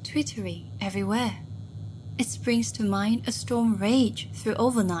birds twittering everywhere. It springs to mind a storm rage through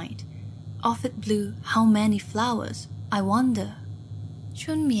overnight. Off it blew how many flowers, I wonder.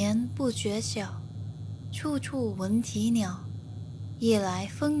 春眠不觉晓，处处闻啼鸟。夜来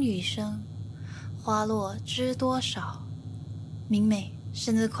风雨声，花落知多少。明美，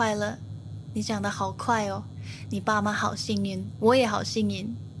生日快乐！你长得好快哦，你爸妈好幸运，我也好幸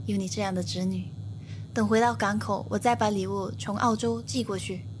运，有你这样的侄女。等回到港口，我再把礼物从澳洲寄过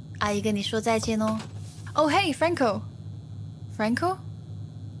去。阿姨跟你说再见哦。Oh hey, Franco. Franco?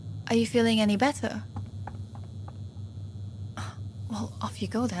 Are you feeling any better? Well, off you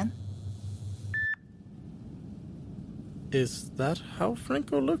go then. Is that how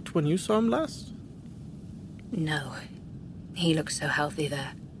Franco looked when you saw him last? No. He looked so healthy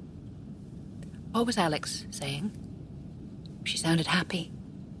there. What was Alex saying? She sounded happy.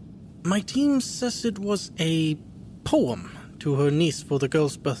 My team says it was a poem to her niece for the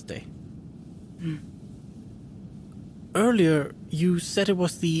girl's birthday. Earlier, you said it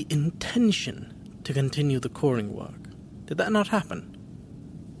was the intention to continue the coring work. Did that not happen?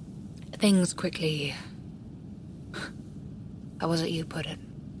 Things quickly... How was it you put it?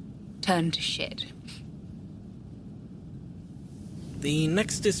 Turned to shit. The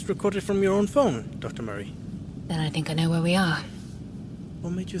next is recorded from your own phone, Dr. Murray. Then I think I know where we are.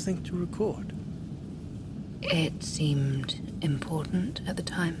 What made you think to record? It seemed important at the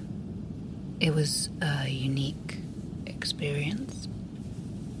time. It was a unique experience.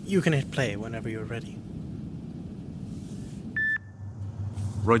 You can hit play whenever you're ready.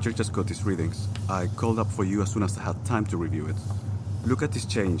 Roger just got his readings. I called up for you as soon as I had time to review it. Look at this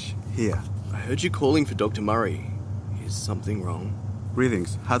change, here. I heard you calling for Dr. Murray. Is something wrong?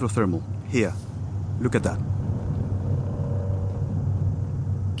 Readings, hydrothermal, here. Look at that.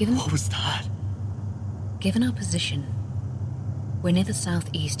 What was that? Given our position, we're near the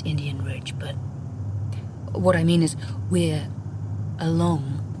southeast Indian Ridge, but what I mean is we're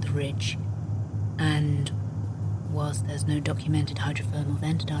along the ridge, and whilst there's no documented hydrothermal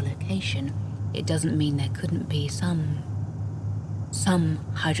vent at our location, it doesn't mean there couldn't be some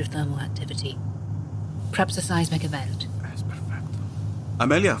hydrothermal activity. Perhaps a seismic event. That's perfect.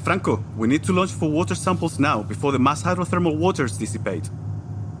 Amelia, Franco, we need to launch for water samples now before the mass hydrothermal waters dissipate.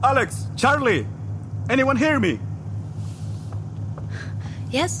 Alex, Charlie, anyone hear me?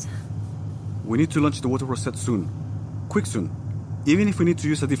 Yes? We need to launch the water rosette soon. Quick soon. Even if we need to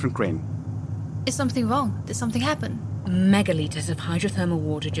use a different crane. Is something wrong? Did something happen? Megaliters of hydrothermal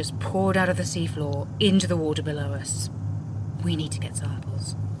water just poured out of the seafloor into the water below us. We need to get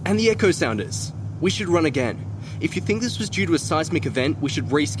samples. And the echo sounders. We should run again. If you think this was due to a seismic event, we should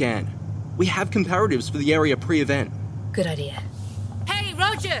rescan. We have comparatives for the area pre-event. Good idea. Hey,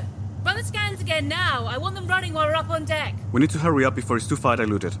 Roger! Run the scans again now. I want them running while we're up on deck. We need to hurry up before it's too far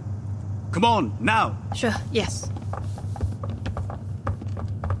diluted. Come on, now! Sure, yes.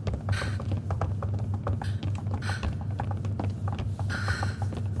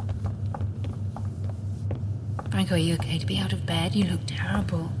 Franco, are you okay to be out of bed? You look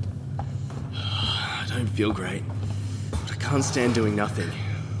terrible. I don't feel great, but I can't stand doing nothing.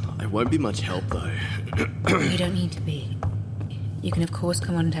 I won't be much help, though. You don't need to be. You can, of course,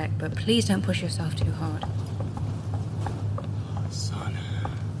 come on deck, but please don't push yourself too hard. Sun.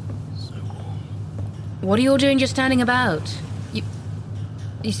 So warm. What are you all doing just standing about?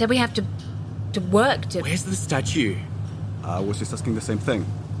 You said we have to work to... Where's the statue? I was just asking the same thing.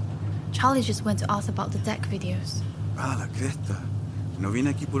 Charlie just went to ask about the deck videos. Ah, la cresta. No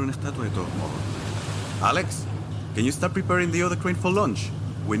vine aquí por una estatua de todos modos. Alex, can you start preparing the other crane for launch?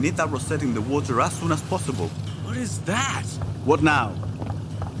 We need that rosette in the water as soon as possible. What is that? What now?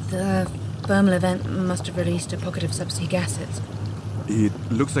 The thermal event must have released a pocket of subsea gases. It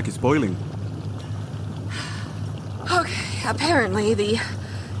looks like it's boiling. Okay, apparently the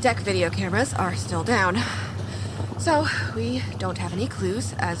deck video cameras are still down. So, we don't have any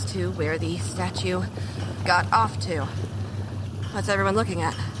clues as to where the statue got off to. What's everyone looking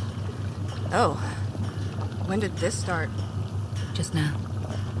at? Oh, when did this start? Just now.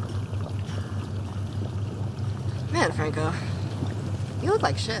 Man, Franco, you look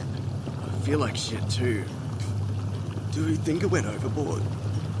like shit. I feel like shit, too. Do we think it went overboard?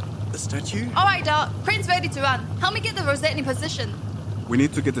 The statue? Alright, Doc. Crane's ready to run. Help me get the rosette in position. We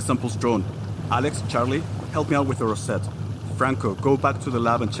need to get the samples drawn. Alex, Charlie, help me out with the rosette. Franco, go back to the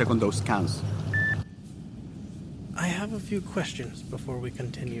lab and check on those scans. I have a few questions before we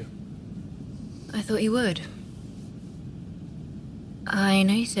continue. I thought you would. I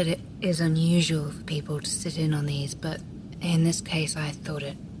know you said it is unusual for people to sit in on these, but in this case I thought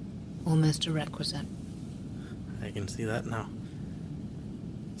it almost a requisite. I can see that now.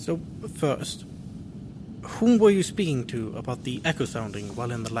 So, first, whom were you speaking to about the echo sounding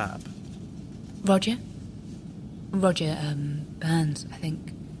while in the lab? Roger? Roger, Burns, I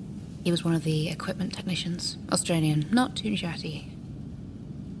think. He was one of the equipment technicians. Australian, not too chatty.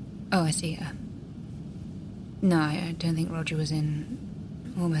 Oh, I see. No, I don't think Roger was in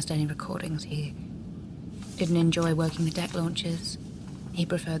almost any recordings. He didn't enjoy working the deck launches. He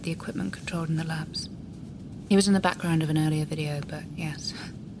preferred the equipment controlled in the labs. He was in the background of an earlier video, but yes.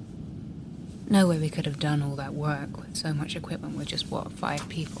 No way we could have done all that work with so much equipment with just, 5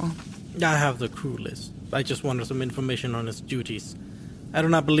 people? I have the crew list. I just wanted some information on his duties. I do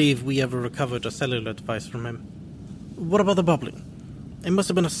not believe we ever recovered a cellular device from him. What about the bubbling? It must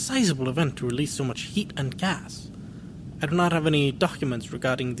have been a sizable event to release so much heat and gas. I do not have any documents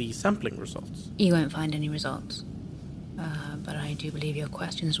regarding the sampling results. You won't find any results. But I do believe your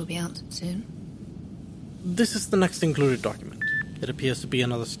questions will be answered soon. This is the next included document. It appears to be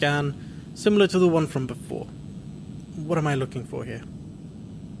another scan, similar to the one from before. What am I looking for here?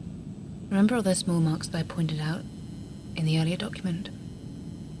 Remember all those small marks that I pointed out in the earlier document?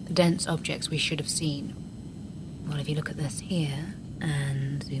 The dense objects we should have seen. Well, if you look at this here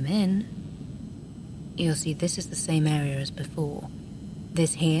and zoom in, you'll see this is the same area as before.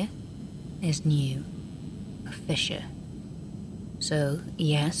 This here is new. A fissure. So,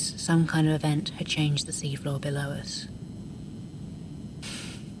 yes, some kind of event had changed the seafloor below us.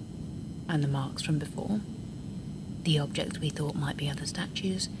 And the marks from before, the objects we thought might be other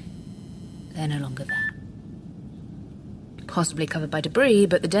statues, they're no longer there. Possibly covered by debris,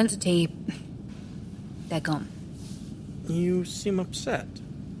 but the density, they're gone. You seem upset.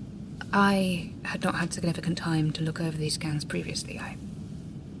 I had not had significant time to look over these scans previously. I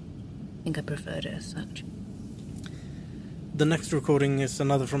think I preferred it as such. The next recording is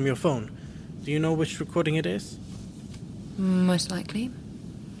another from your phone. Do you know which recording it is? Most likely.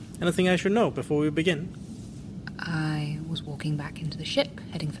 Anything I should know before we begin? I was walking back into the ship,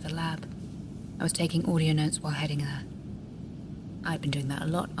 heading for the lab. I was taking audio notes while heading there. I'd been doing that a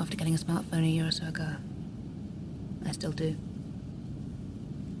lot after getting a smartphone a year or so ago. I still do.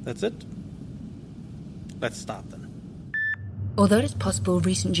 That's it? Let's start then. Although it is possible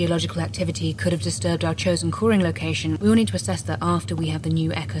recent geological activity could have disturbed our chosen coring location, we will need to assess that after we have the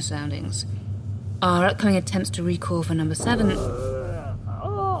new echo soundings. Our upcoming attempts to recall for number 7...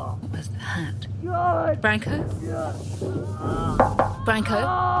 What was that? Branko? Branko?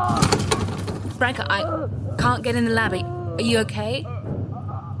 Branko, I can't get in the lab. Are you okay?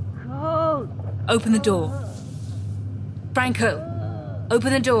 Open the door. Branko,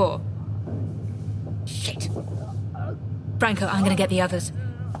 open the door. Shit. Franco, I'm gonna get the others.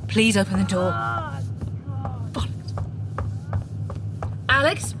 Please open the door. Bollocks.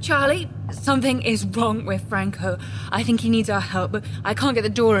 Alex, Charlie, something is wrong with Franco. I think he needs our help, but I can't get the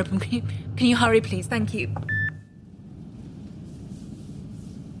door open. Can you hurry, please? Thank you.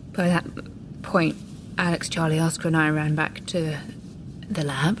 By that point, Alex, Charlie, Oscar and I ran back to the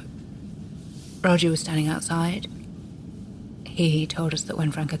lab. Roger was standing outside. He told us that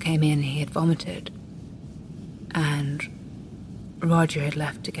when Franco came in, he had vomited. And Roger had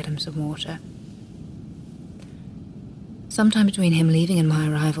left to get him some water. Sometime between him leaving and my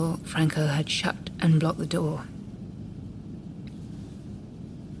arrival, Franco had shut and blocked the door.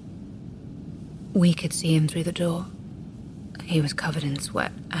 We could see him through the door. He was covered in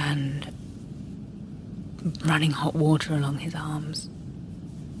sweat and running hot water along his arms.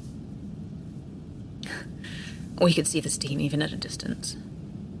 We could see the steam even at a distance.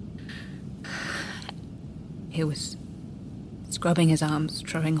 He was scrubbing his arms,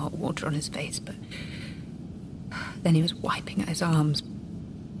 throwing hot water on his face, but then he was wiping at his arms.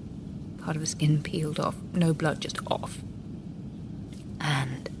 Part of the skin peeled off, no blood, just off.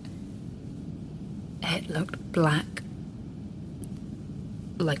 And it looked black,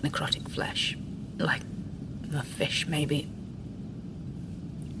 like necrotic flesh, like a fish, maybe.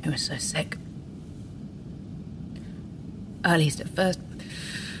 He was so sick. At least at first.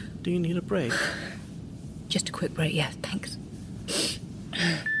 Do you need a break? Just a quick break, yes, thanks.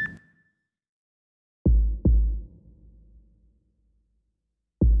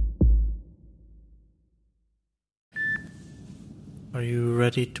 Are you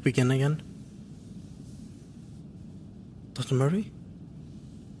ready to begin again? Dr. Murray?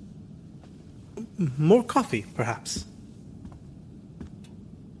 More coffee, perhaps?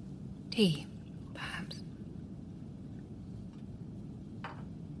 Tea, perhaps.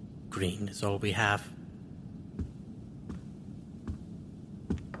 Green is all we have.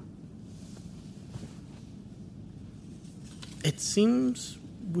 It seems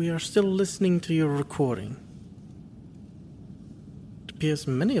we are still listening to your recording. It appears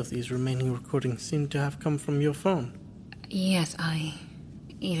many of these remaining recordings seem to have come from your phone. Yes, I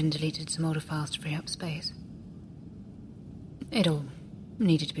even deleted some older files to free up space. It all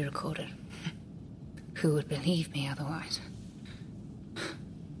needed to be recorded. Who would believe me otherwise?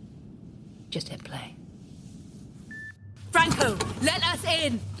 Just hit play. Franco, let us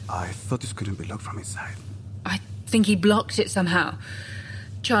in! I thought this couldn't be locked from inside. I think he blocked it somehow.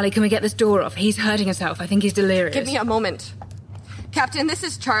 Charlie, can we get this door off? He's hurting himself. I think he's delirious. Give me a moment. Captain, this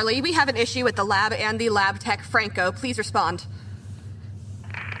is Charlie. We have an issue with the lab and the lab tech, Franco. Please respond.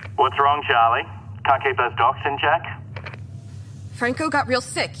 What's wrong, Charlie? Can't keep those docs in check? Franco got real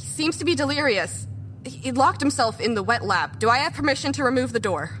sick. He seems to be delirious. He locked himself in the wet lab. Do I have permission to remove the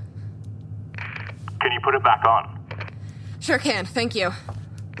door? Can you put it back on? Sure can, thank you.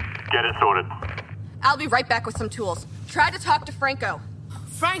 Get it sorted. I'll be right back with some tools. Try to talk to Franco.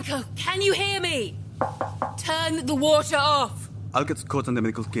 Franco, can you hear me? Turn the water off. I'll get Scott and the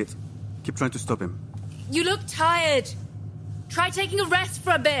medical kit. Keep trying to stop him. You look tired. Try taking a rest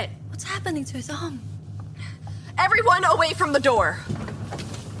for a bit. What's happening to his arm? Everyone away from the door.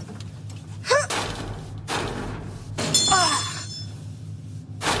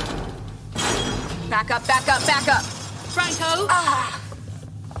 Back up, back up, back up. Franco?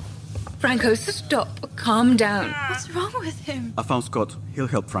 Franco, stop. Calm down. What's wrong with him? I found Scott. He'll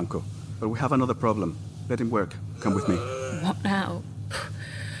help Franco. But we have another problem. Let him work. Come with me. What now?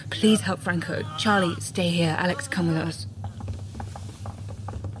 Please help Franco. Charlie, stay here. Alex, come with us.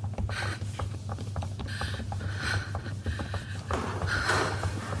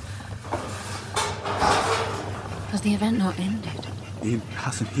 Has the event not ended? It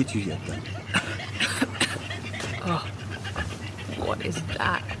hasn't hit you yet, then. Oh, what is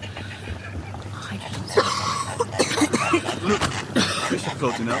that? Fish are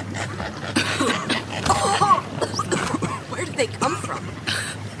floating up. Where did they come from?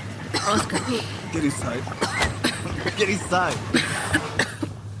 Oscar. Get inside. Get inside.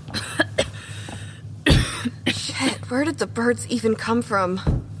 Shit, where did the birds even come from?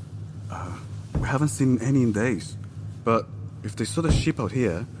 We haven't seen any in days. But if they saw the ship out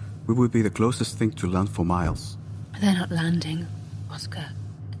here, we would be the closest thing to land for miles. They're not landing, Oscar.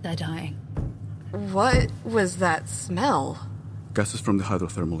 They're dying. What was that smell? Gases from the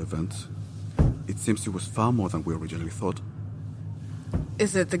hydrothermal event. It seems it was far more than we originally thought.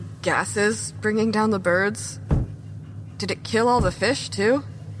 Is it the gases bringing down the birds? Did it kill all the fish, too?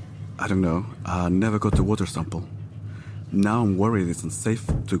 I don't know. I never got the water sample. Now I'm worried it's unsafe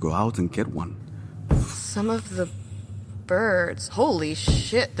to go out and get one. Some of the birds. Holy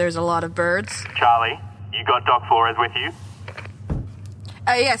shit, there's a lot of birds. Charlie, you got Doc Flores with you?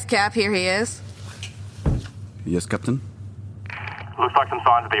 Yes, Cap, here he is. Yes, Captain? Looks like some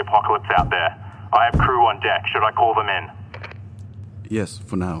signs of the apocalypse out there. I have crew on deck. Should I call them in? Yes,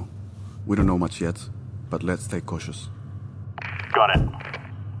 for now. We don't know much yet, but let's stay cautious. Got it.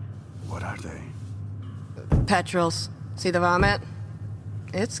 What are they? Petrels. See the vomit?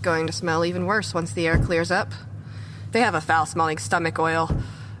 It's going to smell even worse once the air clears up. They have a foul-smelling stomach oil.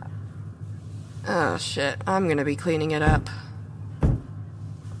 Oh, shit. I'm gonna be cleaning it up.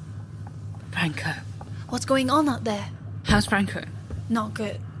 Franco. What's going on out there? How's Franco? Not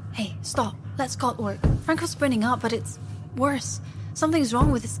good. Hey, stop. Let Scott work. Franco's burning up, but it's worse. Something's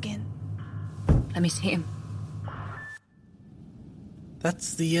wrong with his skin. Let me see him.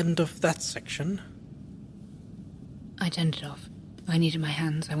 That's the end of that section. I turned it off. I needed my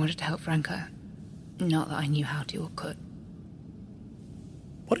hands. I wanted to help Franco. Not that I knew how to or could.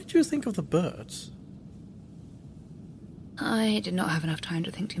 What did you think of the birds? I did not have enough time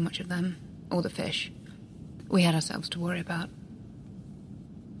to think too much of them, or the fish. We had ourselves to worry about.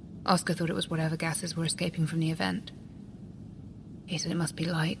 Oscar thought it was whatever gases were escaping from the event. He said it must be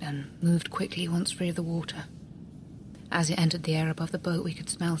light and moved quickly once free of the water. As it entered the air above the boat, we could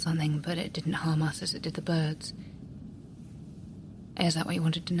smell something, but it didn't harm us as it did the birds. Is that what you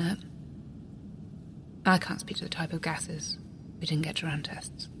wanted to know? I can't speak to the type of gases. We didn't get to run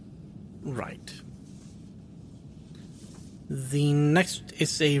tests. Right. The next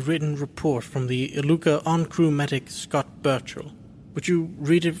is a written report from the Iluka on-crew medic Scott Birchall. Would you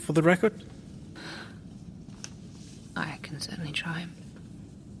read it for the record? I can certainly try.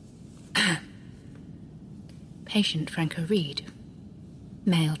 Patient Franco Reed,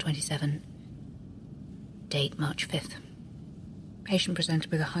 male 27, date March 5th. Patient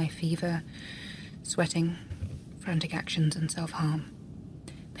presented with a high fever, sweating, frantic actions and self-harm.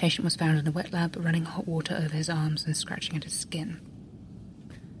 Patient was found in the wet lab running hot water over his arms and scratching at his skin.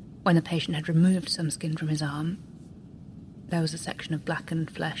 When the patient had removed some skin from his arm, there was a section of blackened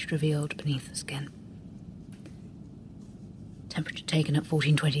flesh revealed beneath the skin. Temperature taken at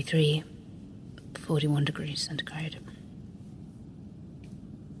 1423, 41 degrees centigrade.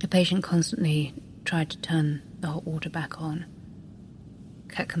 The patient constantly tried to turn the hot water back on,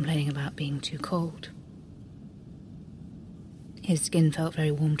 kept complaining about being too cold. His skin felt very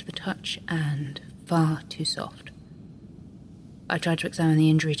warm to the touch and far too soft. I tried to examine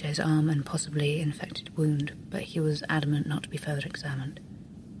the injury to his arm and possibly infected wound, but he was adamant not to be further examined.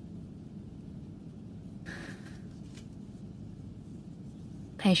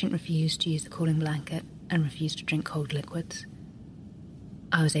 Patient refused to use the cooling blanket and refused to drink cold liquids.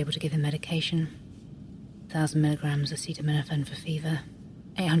 I was able to give him medication, 1,000 milligrams acetaminophen for fever,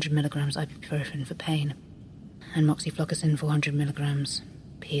 800 milligrams ibuprofen for pain, and moxifloxacin 400 milligrams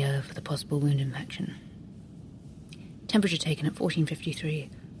PO for the possible wound infection. Temperature taken at 1453,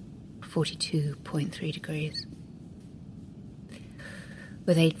 42.3 degrees.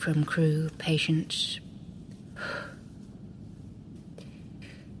 With aid from crew, patient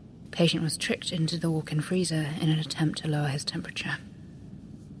was tricked into the walk-in freezer in an attempt to lower his temperature.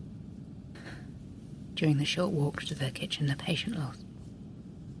 During the short walk to the kitchen, the patient lost.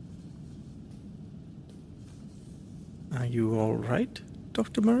 Are you all right,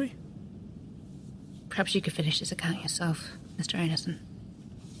 Dr. Murray? Perhaps you could finish this account yourself, Mr. Anderson.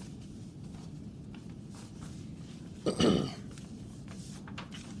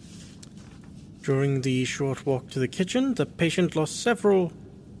 During the short walk to the kitchen, the patient lost several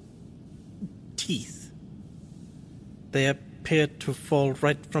teeth. They appeared to fall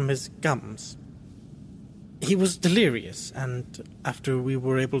right from his gums. He was delirious, and after we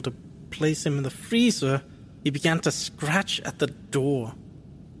were able to place him in the freezer, he began to scratch at the door.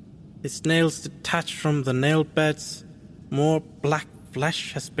 His nails detached from the nail beds. More black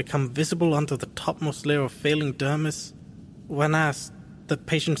flesh has become visible under the topmost layer of failing dermis. When asked, the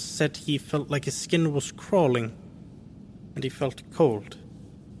patient said he felt like his skin was crawling, and he felt cold.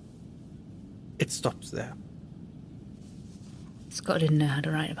 It stops there. Scott didn't know how to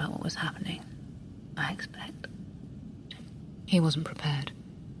write about what was happening, I expect. He wasn't prepared.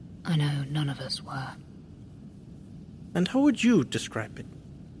 I know none of us were. And how would you describe it?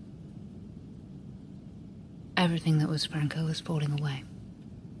 Everything that was Franco was falling away.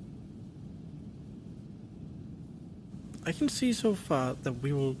 I can see so far that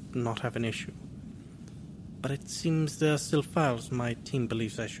we will not have an issue. But it seems there are still files my team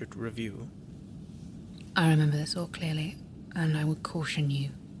believes I should review. I remember this all clearly, and I would caution you.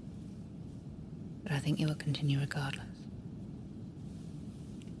 But I think you will continue regardless.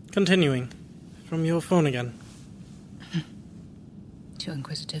 Continuing. From your phone again. Too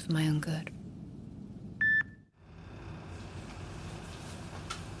inquisitive for my own good.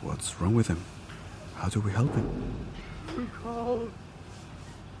 What's wrong with him? How do we help him?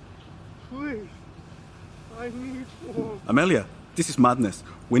 Please. I need more. Amelia, this is madness.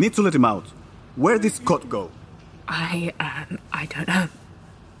 We need to let him out. Where did Scott go? I don't know.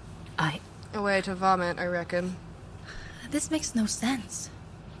 Away to vomit, I reckon. This makes no sense.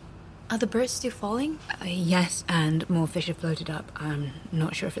 Are the birds still falling? Yes, and more fish have floated up. I'm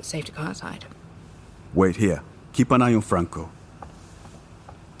not sure if it's safe to go outside. Wait here. Keep an eye on Franco.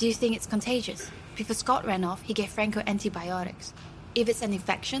 Do you think it's contagious? Before Scott ran off, he gave Franco antibiotics. If it's an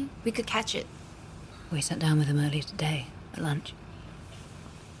infection, we could catch it. We sat down with him earlier today, at lunch.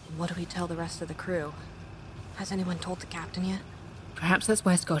 What do we tell the rest of the crew? Has anyone told the captain yet? Perhaps that's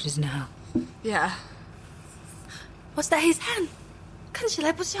where Scott is now. Yeah. What's that his hand? 看起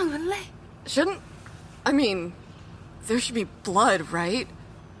来不像人类. Shouldn't... I mean, there should be blood, right?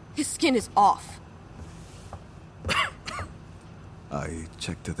 His skin is off. I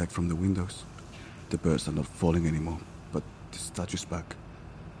checked the deck from the windows. The birds are not falling anymore, but the statue's back.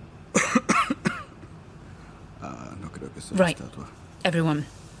 No creo que sea Right. estatua. Everyone.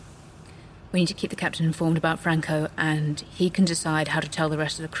 We need to keep the captain informed about Franco, and he can decide how to tell the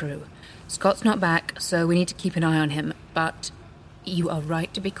rest of the crew. Scott's not back, so we need to keep an eye on him, but you are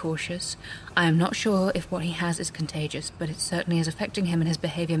right to be cautious. I am not sure if what he has is contagious, but it certainly is affecting him and his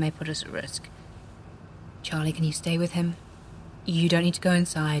behavior may put us at risk. Charlie, can you stay with him? You don't need to go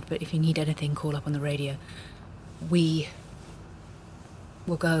inside, but if you need anything, call up on the radio. We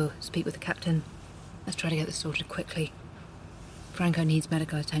will go speak with the captain. Let's try to get this sorted quickly. Franco needs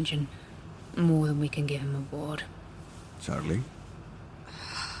medical attention, more than we can give him aboard. Charlie?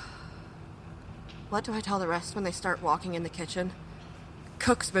 What do I tell the rest when they start walking in the kitchen?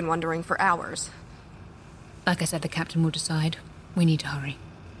 Cook's been wondering for hours. Like I said, the captain will decide. We need to hurry.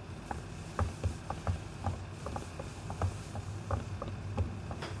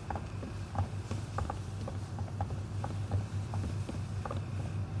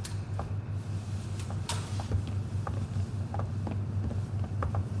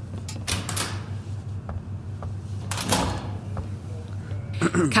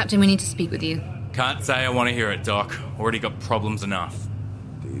 Captain, we need to speak with you. Can't say I want to hear it, Doc. Already got problems enough.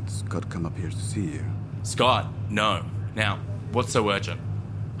 Did Scott come up here to see you? Scott? No. Now, what's so urgent?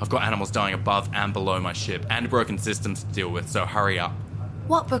 I've got animals dying above and below my ship, and broken systems to deal with, so hurry up.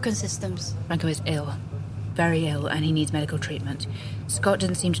 What broken systems? Franco is ill. Very ill, and he needs medical treatment. Scott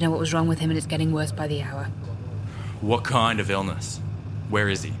doesn't seem to know what was wrong with him, and it's getting worse by the hour. What kind of illness? Where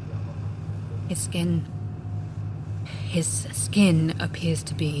is he? His skin appears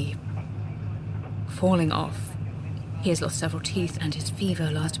to be falling off. He has lost several teeth, and his fever,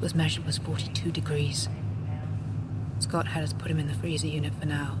 last it was measured, was 42 degrees. Scott had us put him in the freezer unit for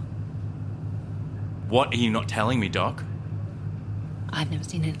now. What are you not telling me, Doc? I've never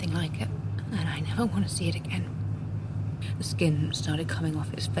seen anything like it, and I never want to see it again. The skin started coming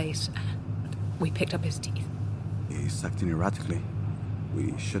off his face, and we picked up his teeth. He's acting erratically.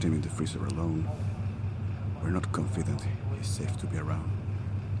 We shut him in the freezer alone. We're not confident he's safe to be around.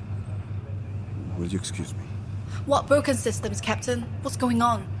 Will you excuse me? What broken systems, Captain? What's going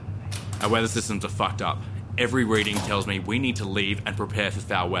on? Our weather systems are fucked up. Every reading tells me we need to leave and prepare for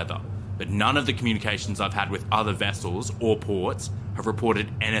foul weather. But none of the communications I've had with other vessels or ports have reported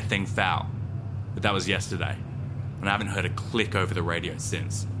anything foul. But that was yesterday, and I haven't heard a click over the radio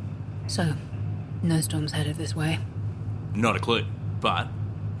since. So, no storms headed this way. Not a clue, but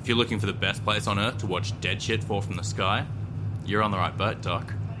if you're looking for the best place on Earth to watch dead shit fall from the sky, you're on the right boat,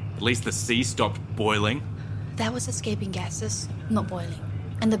 Doc. At least the sea stopped boiling. That was escaping gases, not boiling.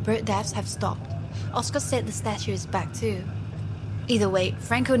 And the bird deaths have stopped. Oscar said the statue is back too. Either way,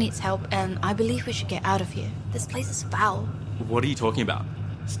 Franco needs help, and I believe we should get out of here. This place is foul. What are you talking about?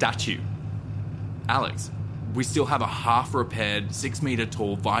 Statue? Alex, we still have a half-repaired,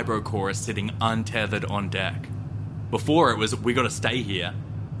 6-metre-tall vibrochorus sitting untethered on deck. Before it was, we gotta stay here.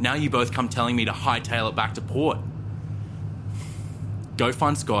 Now you both come telling me to hightail it back to port. Go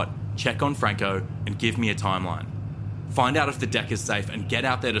find Scott, check on Franco, and give me a timeline. Find out if the deck is safe and get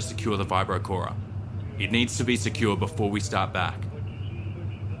out there to secure the vibrochora. It needs to be secure before we start back.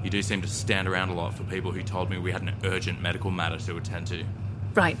 You do seem to stand around a lot for people who told me we had an urgent medical matter to attend to.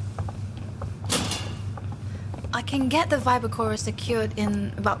 Right. I can get the vibrochorus secured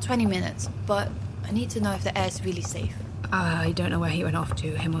in about 20 minutes, but I need to know if the air is really safe. I don't know where he went off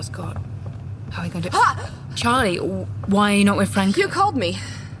to, him or Scott. How are you going to... Ah! Charlie, why are you not with Franco? You called me.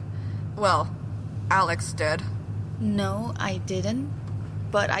 Well, Alex did. No, I didn't.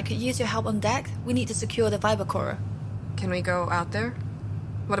 But I could use your help on deck. We need to secure the vibrochora. Can we go out there?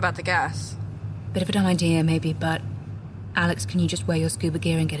 What about the gas? Bit of a dumb idea, maybe, but Alex, can you just wear your scuba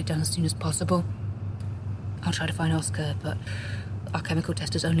gear and get it done as soon as possible? I'll try to find Oscar, but our chemical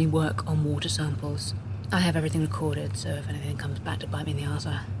testers only work on water samples. I have everything recorded, so if anything comes back to bite me in the arse,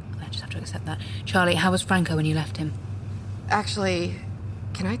 I just have to accept that. Charlie, how was Franco when you left him? Actually,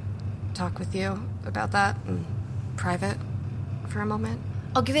 can I talk with you about that in private for a moment?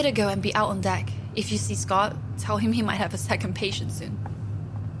 I'll give it a go and be out on deck. If you see Scott, tell him he might have a second patient soon.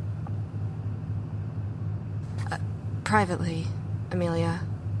 Privately, Amelia.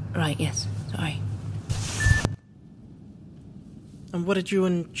 Right, yes. Sorry. And what did you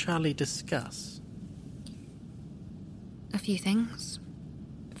and Charlie discuss? A few things.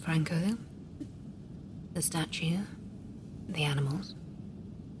 Franco, the statue, the animals.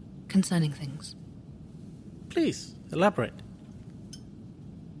 Concerning things. Please, elaborate.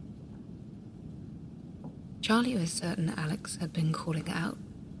 Charlie was certain Alex had been calling it out.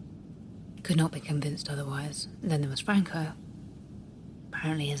 Could not be convinced otherwise. Then there was Franco.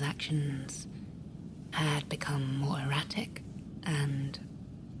 Apparently his actions had become more erratic, and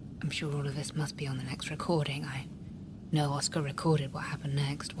I'm sure all of this must be on the next recording. I know Oscar recorded what happened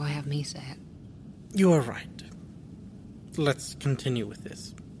next. Why have me say it? You are right. Let's continue with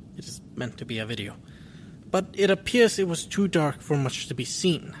this. It is meant to be a video. But it appears it was too dark for much to be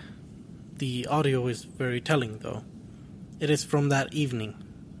seen. The audio is very telling, though. It is from that evening,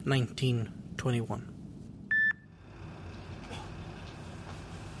 1921.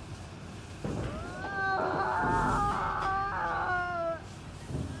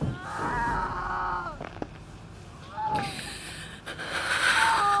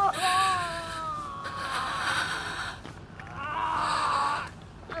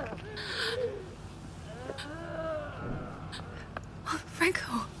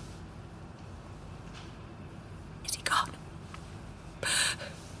 Franco. Is he gone?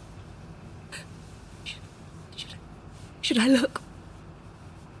 Should I look?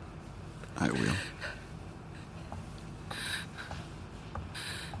 I will.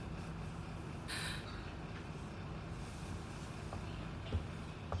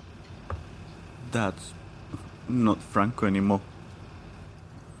 That's not Franco anymore.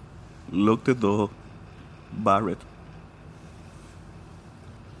 Lock the door, Barrett.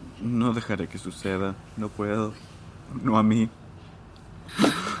 No dejaré que suceda. No puedo. No a mí.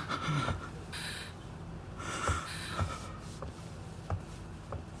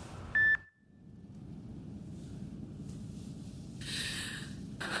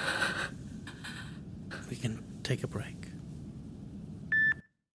 We can take a break.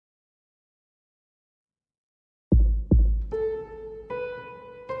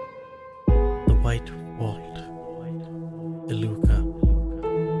 The White Vault. Iluka.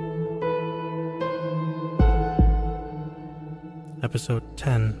 Episode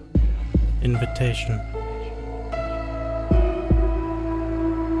 10. Invitation.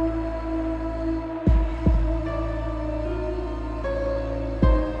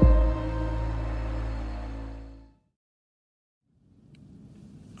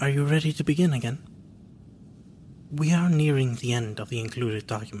 Are you ready to begin again? We are nearing the end of the included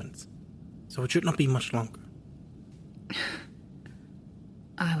documents, so it should not be much longer.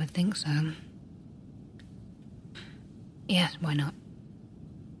 I would think so. Yes, why not?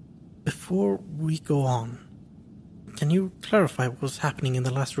 Before we go on, can you clarify what was happening in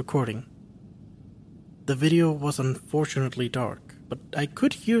the last recording? The video was unfortunately dark, but I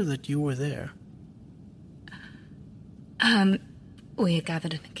could hear that you were there. We had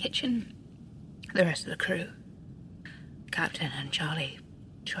gathered in the kitchen. The rest of the crew. Captain and Charlie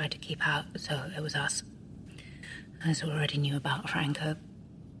tried to keep out, so it was us. As we already knew about Franco.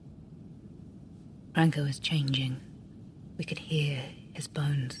 Franco was changing. We could hear his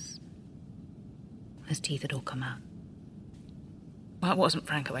bones. His teeth had all come out. Well, it wasn't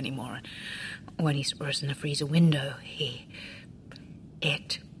Franco anymore. When he saw us in the freezer window,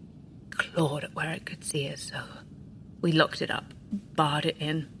 it clawed at where it could see us, so we locked it up, barred it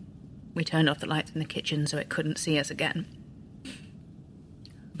in. We turned off the lights in the kitchen so it couldn't see us again.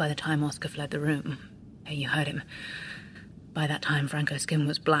 By the time Oscar fled the room, you heard him, by that time Franco's skin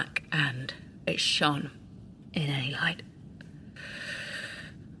was black and it shone in any light.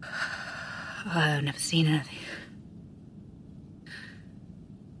 I've never seen anything.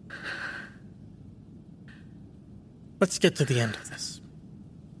 Let's get to the end of this.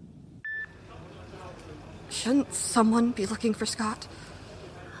 Shouldn't someone be looking for Scott?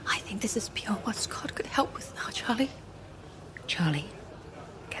 I think this is beyond what Scott could help with now, Charlie. Charlie,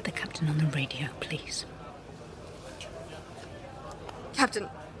 get the captain on the radio, please. Captain,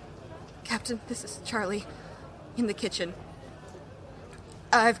 this is Charlie in the kitchen.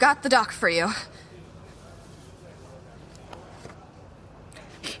 I've got the doc for you.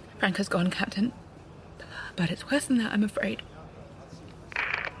 Franco's gone, Captain. But it's worse than that, I'm afraid.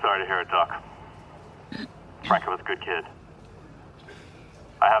 Sorry to hear it, Doc. Franco was a good kid.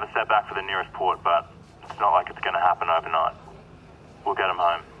 I have a setback for the nearest port, but it's not like it's going to happen overnight. We'll get him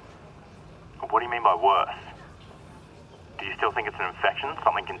home. What do you mean by worse? Do you still think it's an infection?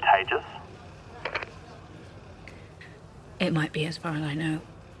 Something contagious? It might be, as far as I know.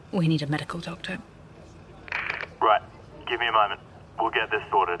 We need a medical doctor. Right. Give me a moment. We'll get this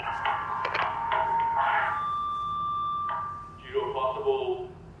sorted. Due to a possible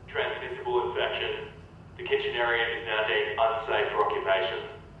transmissible infection, the kitchen area is now deemed unsafe for occupation.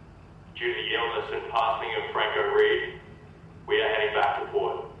 Due to the illness and passing of Franco Reed, we are heading back to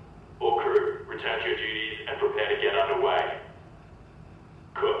port. All crew, return to your duties and prepare to get underway.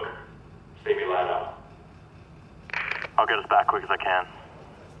 Cook, see me later. I'll get us back quick as I can.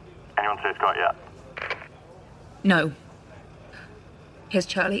 Anyone see Scott yet? No. Here's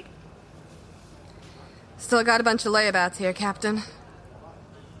Charlie. Still got a bunch of layabouts here, Captain.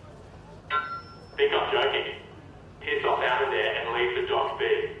 Think I'm joking. Piss off out of there and leave the dock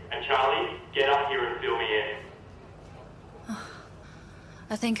be. And Charlie, get up here and fill me in.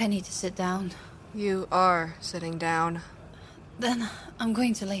 I think I need to sit down. You are sitting down. Then I'm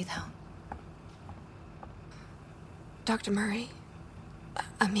going to lay down. Dr. Murray,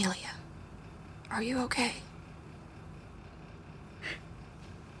 Amelia, are you okay?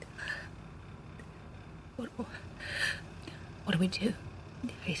 What do we do?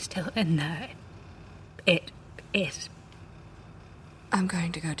 He's still in there. It is. I'm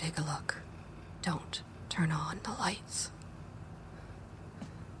going to go take a look. Don't turn on the lights.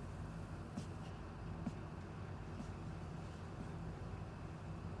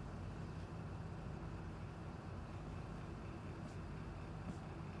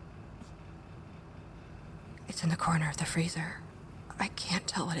 It's in the corner of the freezer. I can't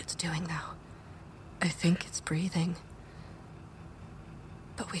tell what it's doing now. I think it's breathing.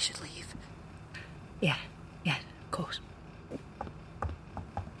 But we should leave. Yeah, of course.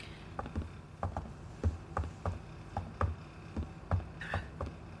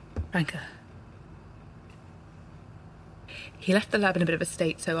 Franco. He left the lab in a bit of a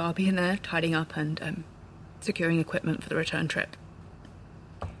state, so I'll be in there tidying up and securing equipment for the return trip.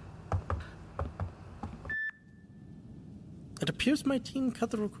 It appears my team cut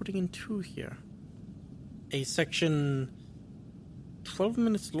the recording in two here. A section 12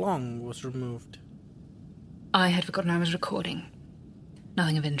 minutes long was removed. I had forgotten I was recording.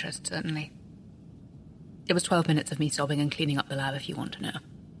 Nothing of interest, certainly. It was 12 minutes of me sobbing and cleaning up the lab, if you want to know.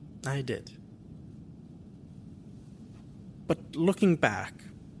 I did. But looking back,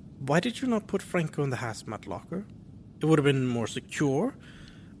 why did you not put Franco in the hazmat locker? It would have been more secure.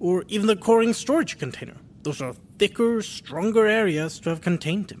 Or even the coring storage container. Those are thicker, stronger areas to have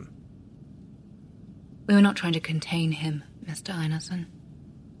contained him. We were not trying to contain him, Mr. Einarsson.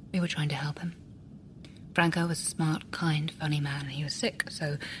 We were trying to help him. Franco was a smart, kind, funny man. He was sick,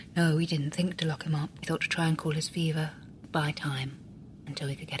 so no, we didn't think to lock him up. We thought to try and cool his fever, buy time, until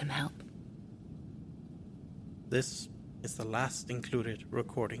we could get him help. This is the last included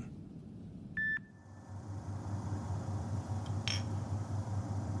recording.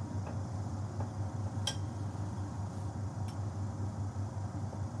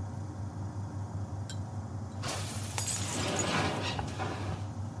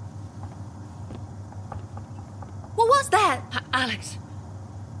 What was that? Alex!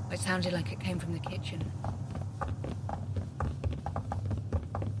 It sounded like it came from the kitchen.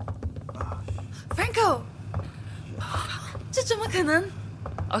 Franco! 这怎么可能?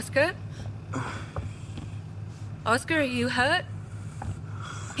 Oscar? Oscar, are you hurt?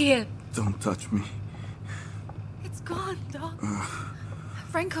 Here. Don't touch me. It's gone, Doc.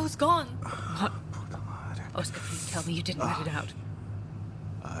 Franco's gone. What? Oscar, please tell me you didn't let it out.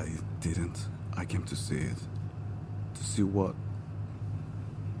 I didn't. I came to see it. To see what?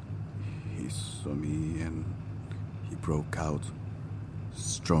 He saw me and he broke out.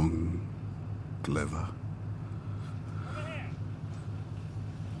 Strong, clever.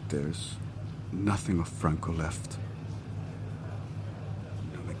 There's nothing of Franco left.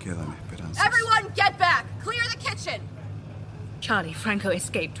 No me quedan esperanzas. Everyone, get back! Clear the kitchen! Charlie, Franco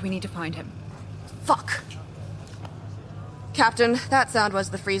escaped. We need to find him. Fuck. Captain, that sound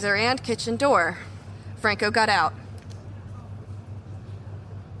was the freezer and kitchen door. Franco got out.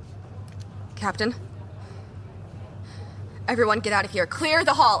 Captain? Everyone get out of here. Clear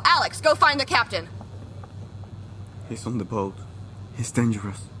the hall. Alex, go find the captain. He's on the boat. He's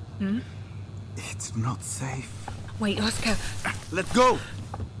dangerous. Hmm? It's not safe. Wait, Oscar. Let go!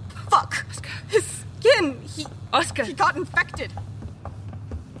 Fuck! Oscar. His skin, Oscar. He got infected.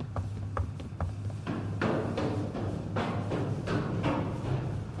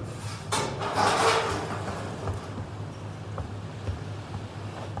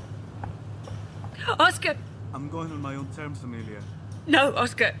 going on my own terms, Amelia. No,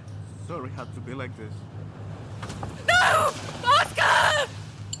 Oscar. Sorry it had to be like this. No! Oscar!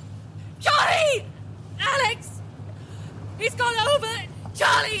 Charlie! Alex! He's gone over!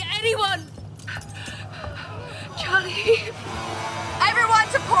 Charlie, anyone! Charlie! Everyone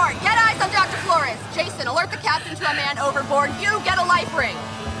to port! Get eyes on Dr. Flores! Jason, alert the captain to a man overboard. You get a life ring!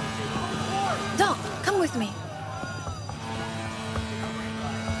 Doc, come with me.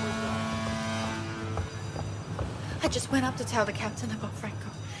 I just went up to tell the captain about Franco.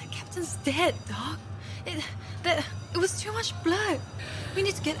 Captain's dead, Doc. It was too much blood. We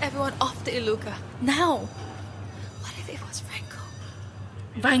need to get everyone off the Iluka. Now. What if it was Franco?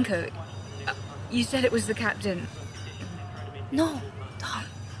 Franco? You said it was the captain. No, Doc.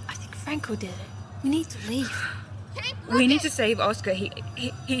 I think Franco did it. We need to leave. We need to save Oscar.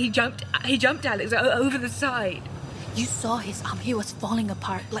 He jumped Alex over the side. You saw his arm. He was falling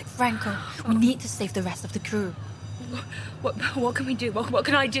apart like Franco. We need to save the rest of the crew. What can we do? What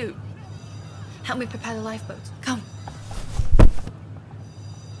can I do? Help me prepare the lifeboats. Come.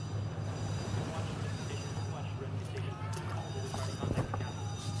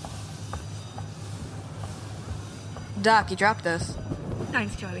 Doc, you dropped this.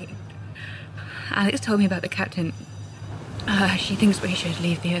 Thanks, Charlie. Alex told me about the captain. She thinks we should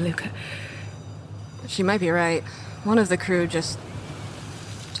leave the Iluka. She might be right. One of the crew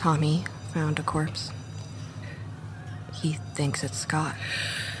Tommy found a corpse. He thinks it's Scott.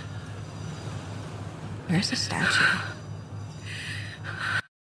 Where's the statue?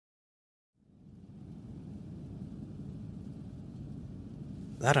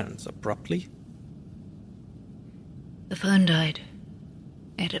 That ends abruptly. The phone died.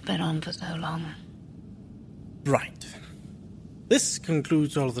 It had been on for so long. Right. This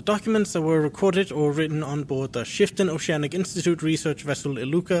concludes all of the documents that were recorded or written on board the Shifting Oceanic Institute research vessel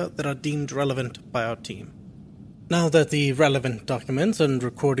Iluka that are deemed relevant by our team. Now that the relevant documents and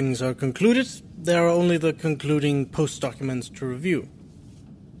recordings are concluded, there are only the concluding post-documents to review.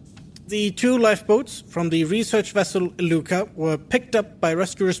 The 2 lifeboats from the research vessel Iluka were picked up by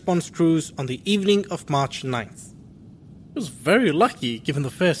rescue response crews on the evening of March 9th. It was very lucky, given the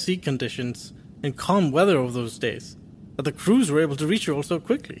fair sea conditions and calm weather of those days, that the crews were able to reach you all so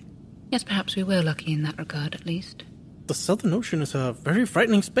quickly. Yes, perhaps we were lucky in that regard, at least. The Southern Ocean is a very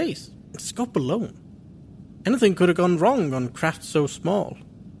frightening space, in scope alone. Anything could have gone wrong on craft so small.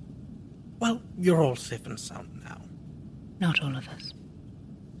 Well, you're all safe and sound now. Not all of us.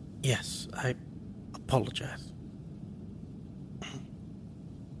 Yes, I apologize.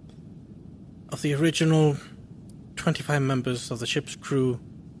 Of the original 25 members of the ship's crew,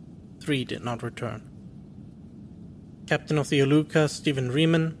 3 did not return. Captain of the Iluka, Stephen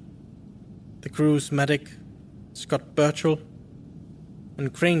Riemann, the crew's medic, Scott Birchall,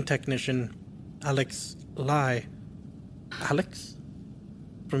 and crane technician, Alex Lai. Alex?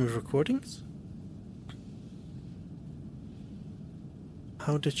 From your recordings?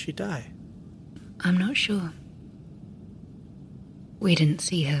 How did she die? I'm not sure. We didn't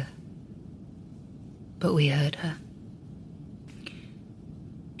see her, but we heard her.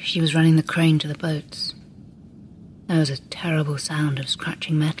 She was running the crane to the boats. There was a terrible sound of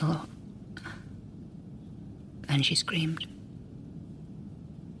scratching metal. And she screamed.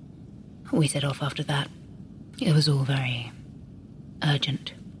 We set off after that. It was all very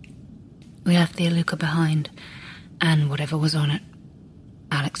urgent. We left the Iluka behind, and whatever was on it,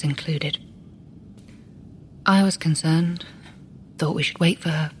 Alex included. I was concerned, thought we should wait for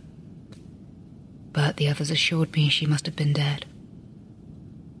her. But the others assured me she must have been dead.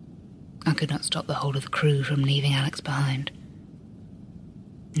 I could not stop the whole of the crew from leaving Alex behind.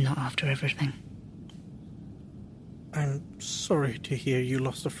 Not after everything. I'm sorry to hear you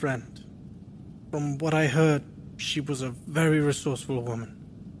lost a friend. From what I heard, she was a very resourceful woman.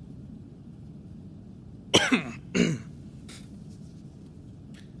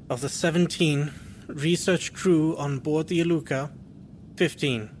 Of the 17 research crew on board the Iluka,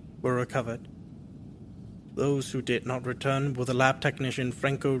 15 were recovered. Those who did not return were the lab technician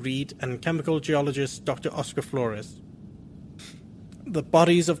Franco Reed and chemical geologist Dr. Oscar Flores. The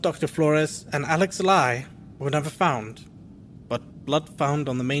bodies of Dr. Flores and Alex Lai were never found, but blood found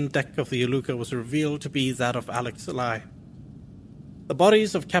on the main deck of the Iluka was revealed to be that of Alex Lai. The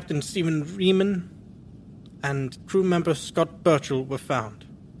bodies of Captain Stephen Riemann and crew member Scott Birchall were found,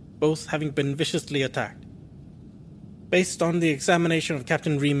 both having been viciously attacked. Based on the examination of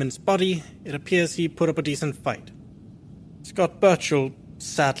Captain Riemann's body, it appears he put up a decent fight. Scott Birchall,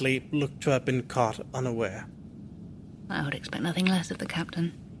 sadly, looked to have been caught unaware. I would expect nothing less of the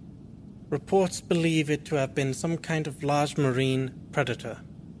captain. Reports believe it to have been some kind of large marine predator,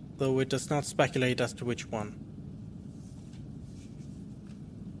 though it does not speculate as to which one.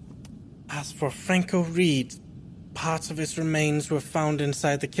 As for Franco Reed, parts of his remains were found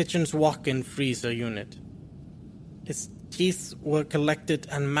inside the kitchen's walk-in freezer unit. His teeth were collected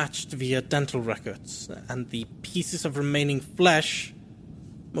and matched via dental records, and the pieces of remaining flesh,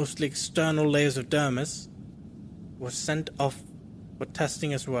 mostly external layers of dermis, were sent off for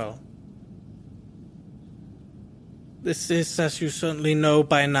testing as well. This is, as you certainly know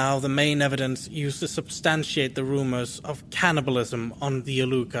by now, the main evidence used to substantiate the rumors of cannibalism on the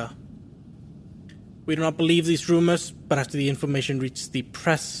Iluka. We do not believe these rumors, but after the information reached the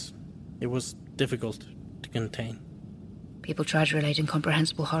press, it was difficult to contain. People try to relate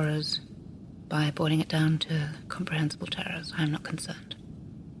incomprehensible horrors by boiling it down to comprehensible terrors. I am not concerned.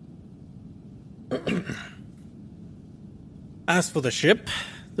 As for the ship,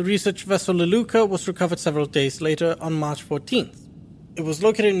 the research vessel Iluka was recovered several days later on March 14th. It was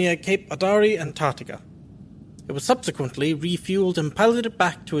located near Cape Adare, Antarctica. It was subsequently refueled and piloted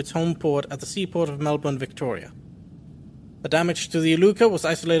back to its home port at the seaport of Melbourne, Victoria. The damage to the Iluka was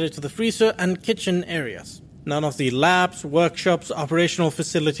isolated to the freezer and kitchen areas. None of the labs, workshops, operational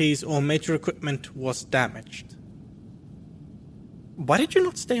facilities, or major equipment was damaged. Why did you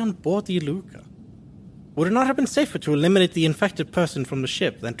not stay on board the Iluka? Would it not have been safer to eliminate the infected person from the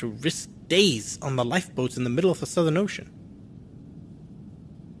ship than to risk days on the lifeboats in the middle of the Southern Ocean?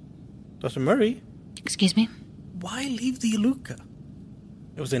 Dr. Murray? Excuse me? Why leave the Iluka?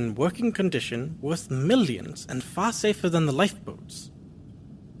 It was in working condition, worth millions, and far safer than the lifeboats.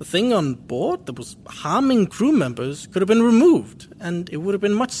 The thing on board that was harming crew members could have been removed, and it would have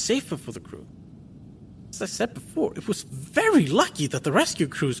been much safer for the crew. As I said before, it was very lucky that the rescue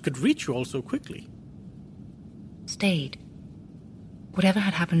crews could reach you all so quickly. Stayed. Whatever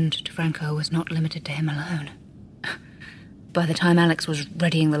had happened to Franco was not limited to him alone. By the time Alex was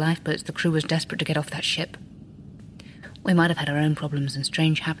readying the lifeboats, the crew was desperate to get off that ship. We might have had our own problems and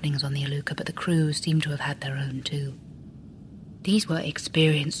strange happenings on the Iluka, but the crew seemed to have had their own too. These were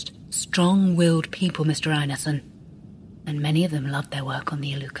experienced, strong-willed people, Mr. Einerson, and many of them loved their work on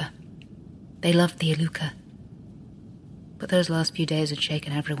the Iluka. They loved the Iluka. But those last few days had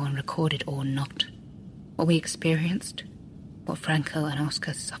shaken everyone, recorded or not. What we experienced, what Franco and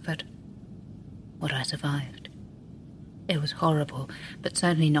Oscar suffered, what I survived. It was horrible, but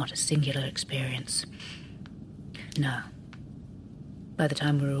certainly not a singular experience. No. By the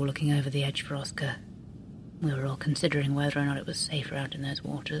time we were all looking over the edge for Oscar, we were all considering whether or not it was safer out in those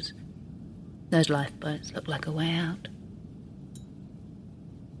waters. Those lifeboats looked like a way out.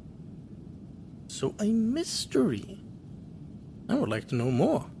 So a mystery. I would like to know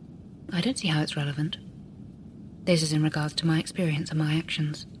more. I don't see how it's relevant. This is in regards to my experience and my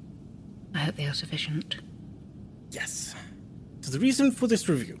actions. I hope they are sufficient. Yes. To the reason for this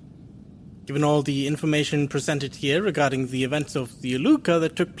review. Given all the information presented here regarding the events of the Iluka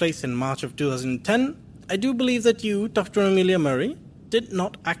that took place in March of 2010, I do believe that you, Dr. Amelia Murray, did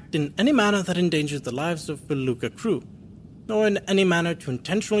not act in any manner that endangered the lives of the Iluka crew, nor in any manner to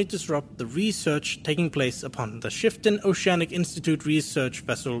intentionally disrupt the research taking place upon the Shifton Oceanic Institute research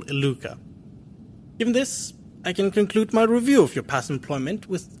vessel Iluka. Given this, I can conclude my review of your past employment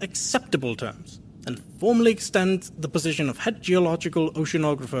with acceptable terms, and formally extend the position of Head Geological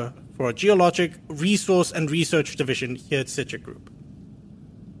Oceanographer for a Geologic Resource and Research Division here at Sitcha Group.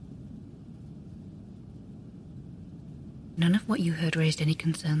 None of what you heard raised any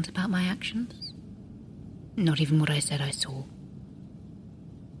concerns about my actions? Not even what I said I saw?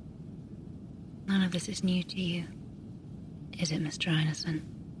 None of this is new to you, is it, Mr. Einerson?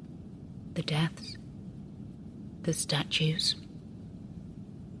 The deaths? The statues?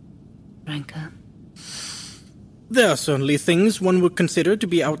 Franco? There are certainly things one would consider to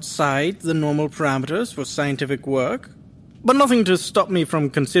be outside the normal parameters for scientific work, but nothing to stop me from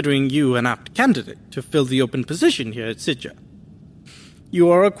considering you an apt candidate to fill the open position here at Sitcha. You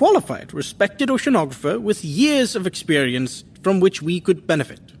are a qualified, respected oceanographer with years of experience from which we could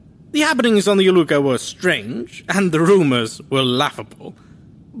benefit. The happenings on the Iluka were strange, and the rumors were laughable,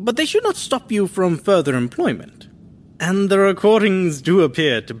 but they should not stop you from further employment. And the recordings do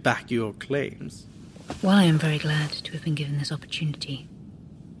appear to back your claims. While I am very glad to have been given this opportunity,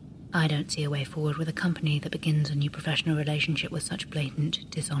 I don't see a way forward with a company that begins a new professional relationship with such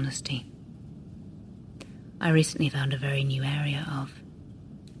blatant dishonesty. I recently found a very new area of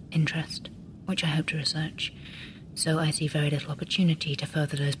interest, which I hope to research, so I see very little opportunity to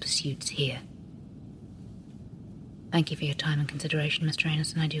further those pursuits here. Thank you for your time and consideration, Mr.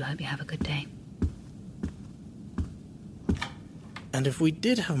 Anderson. I do hope you have a good day. And if we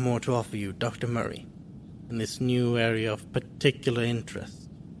did have more to offer you, Dr. Murray, in this new area of particular interest,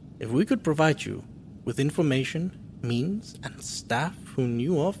 if we could provide you with information, means and staff who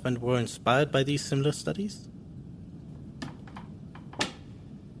knew of and were inspired by these similar studies?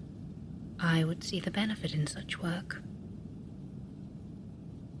 I would see the benefit in such work.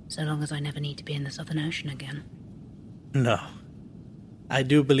 So long as I never need to be in the Southern Ocean again. No. I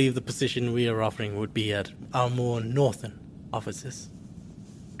do believe the position we are offering would be at our more northern offices.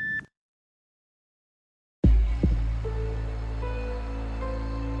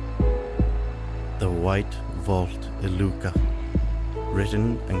 The White Vault Iluka.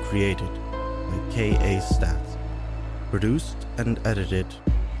 Written and created by K.A. Stats. Produced and edited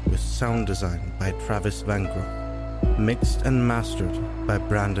with sound design by Travis Van Gogh. Mixed and mastered by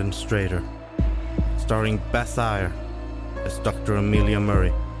Brandon Strader. Starring Beth Iyer as Dr. Amelia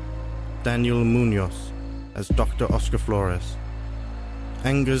Murray. Daniel Munoz as Dr. Oscar Flores.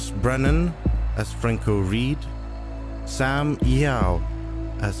 Angus Brennan as Franco Reed. Sam Yao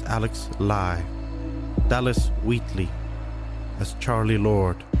as Alex Lai. Dallas Wheatley as Charlie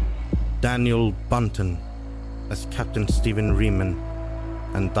Lord. Daniel Bunton as Captain Stephen Riemann.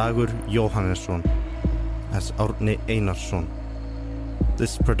 And Dagur Johannesson as Árni Einarsson.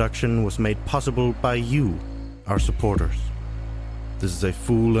 This production was made possible by you, our supporters. This is a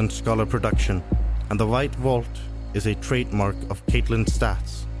Fool and Scholar production, and the White Vault is a trademark of Caitlin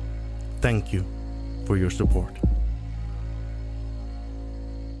Stats. Thank you for your support.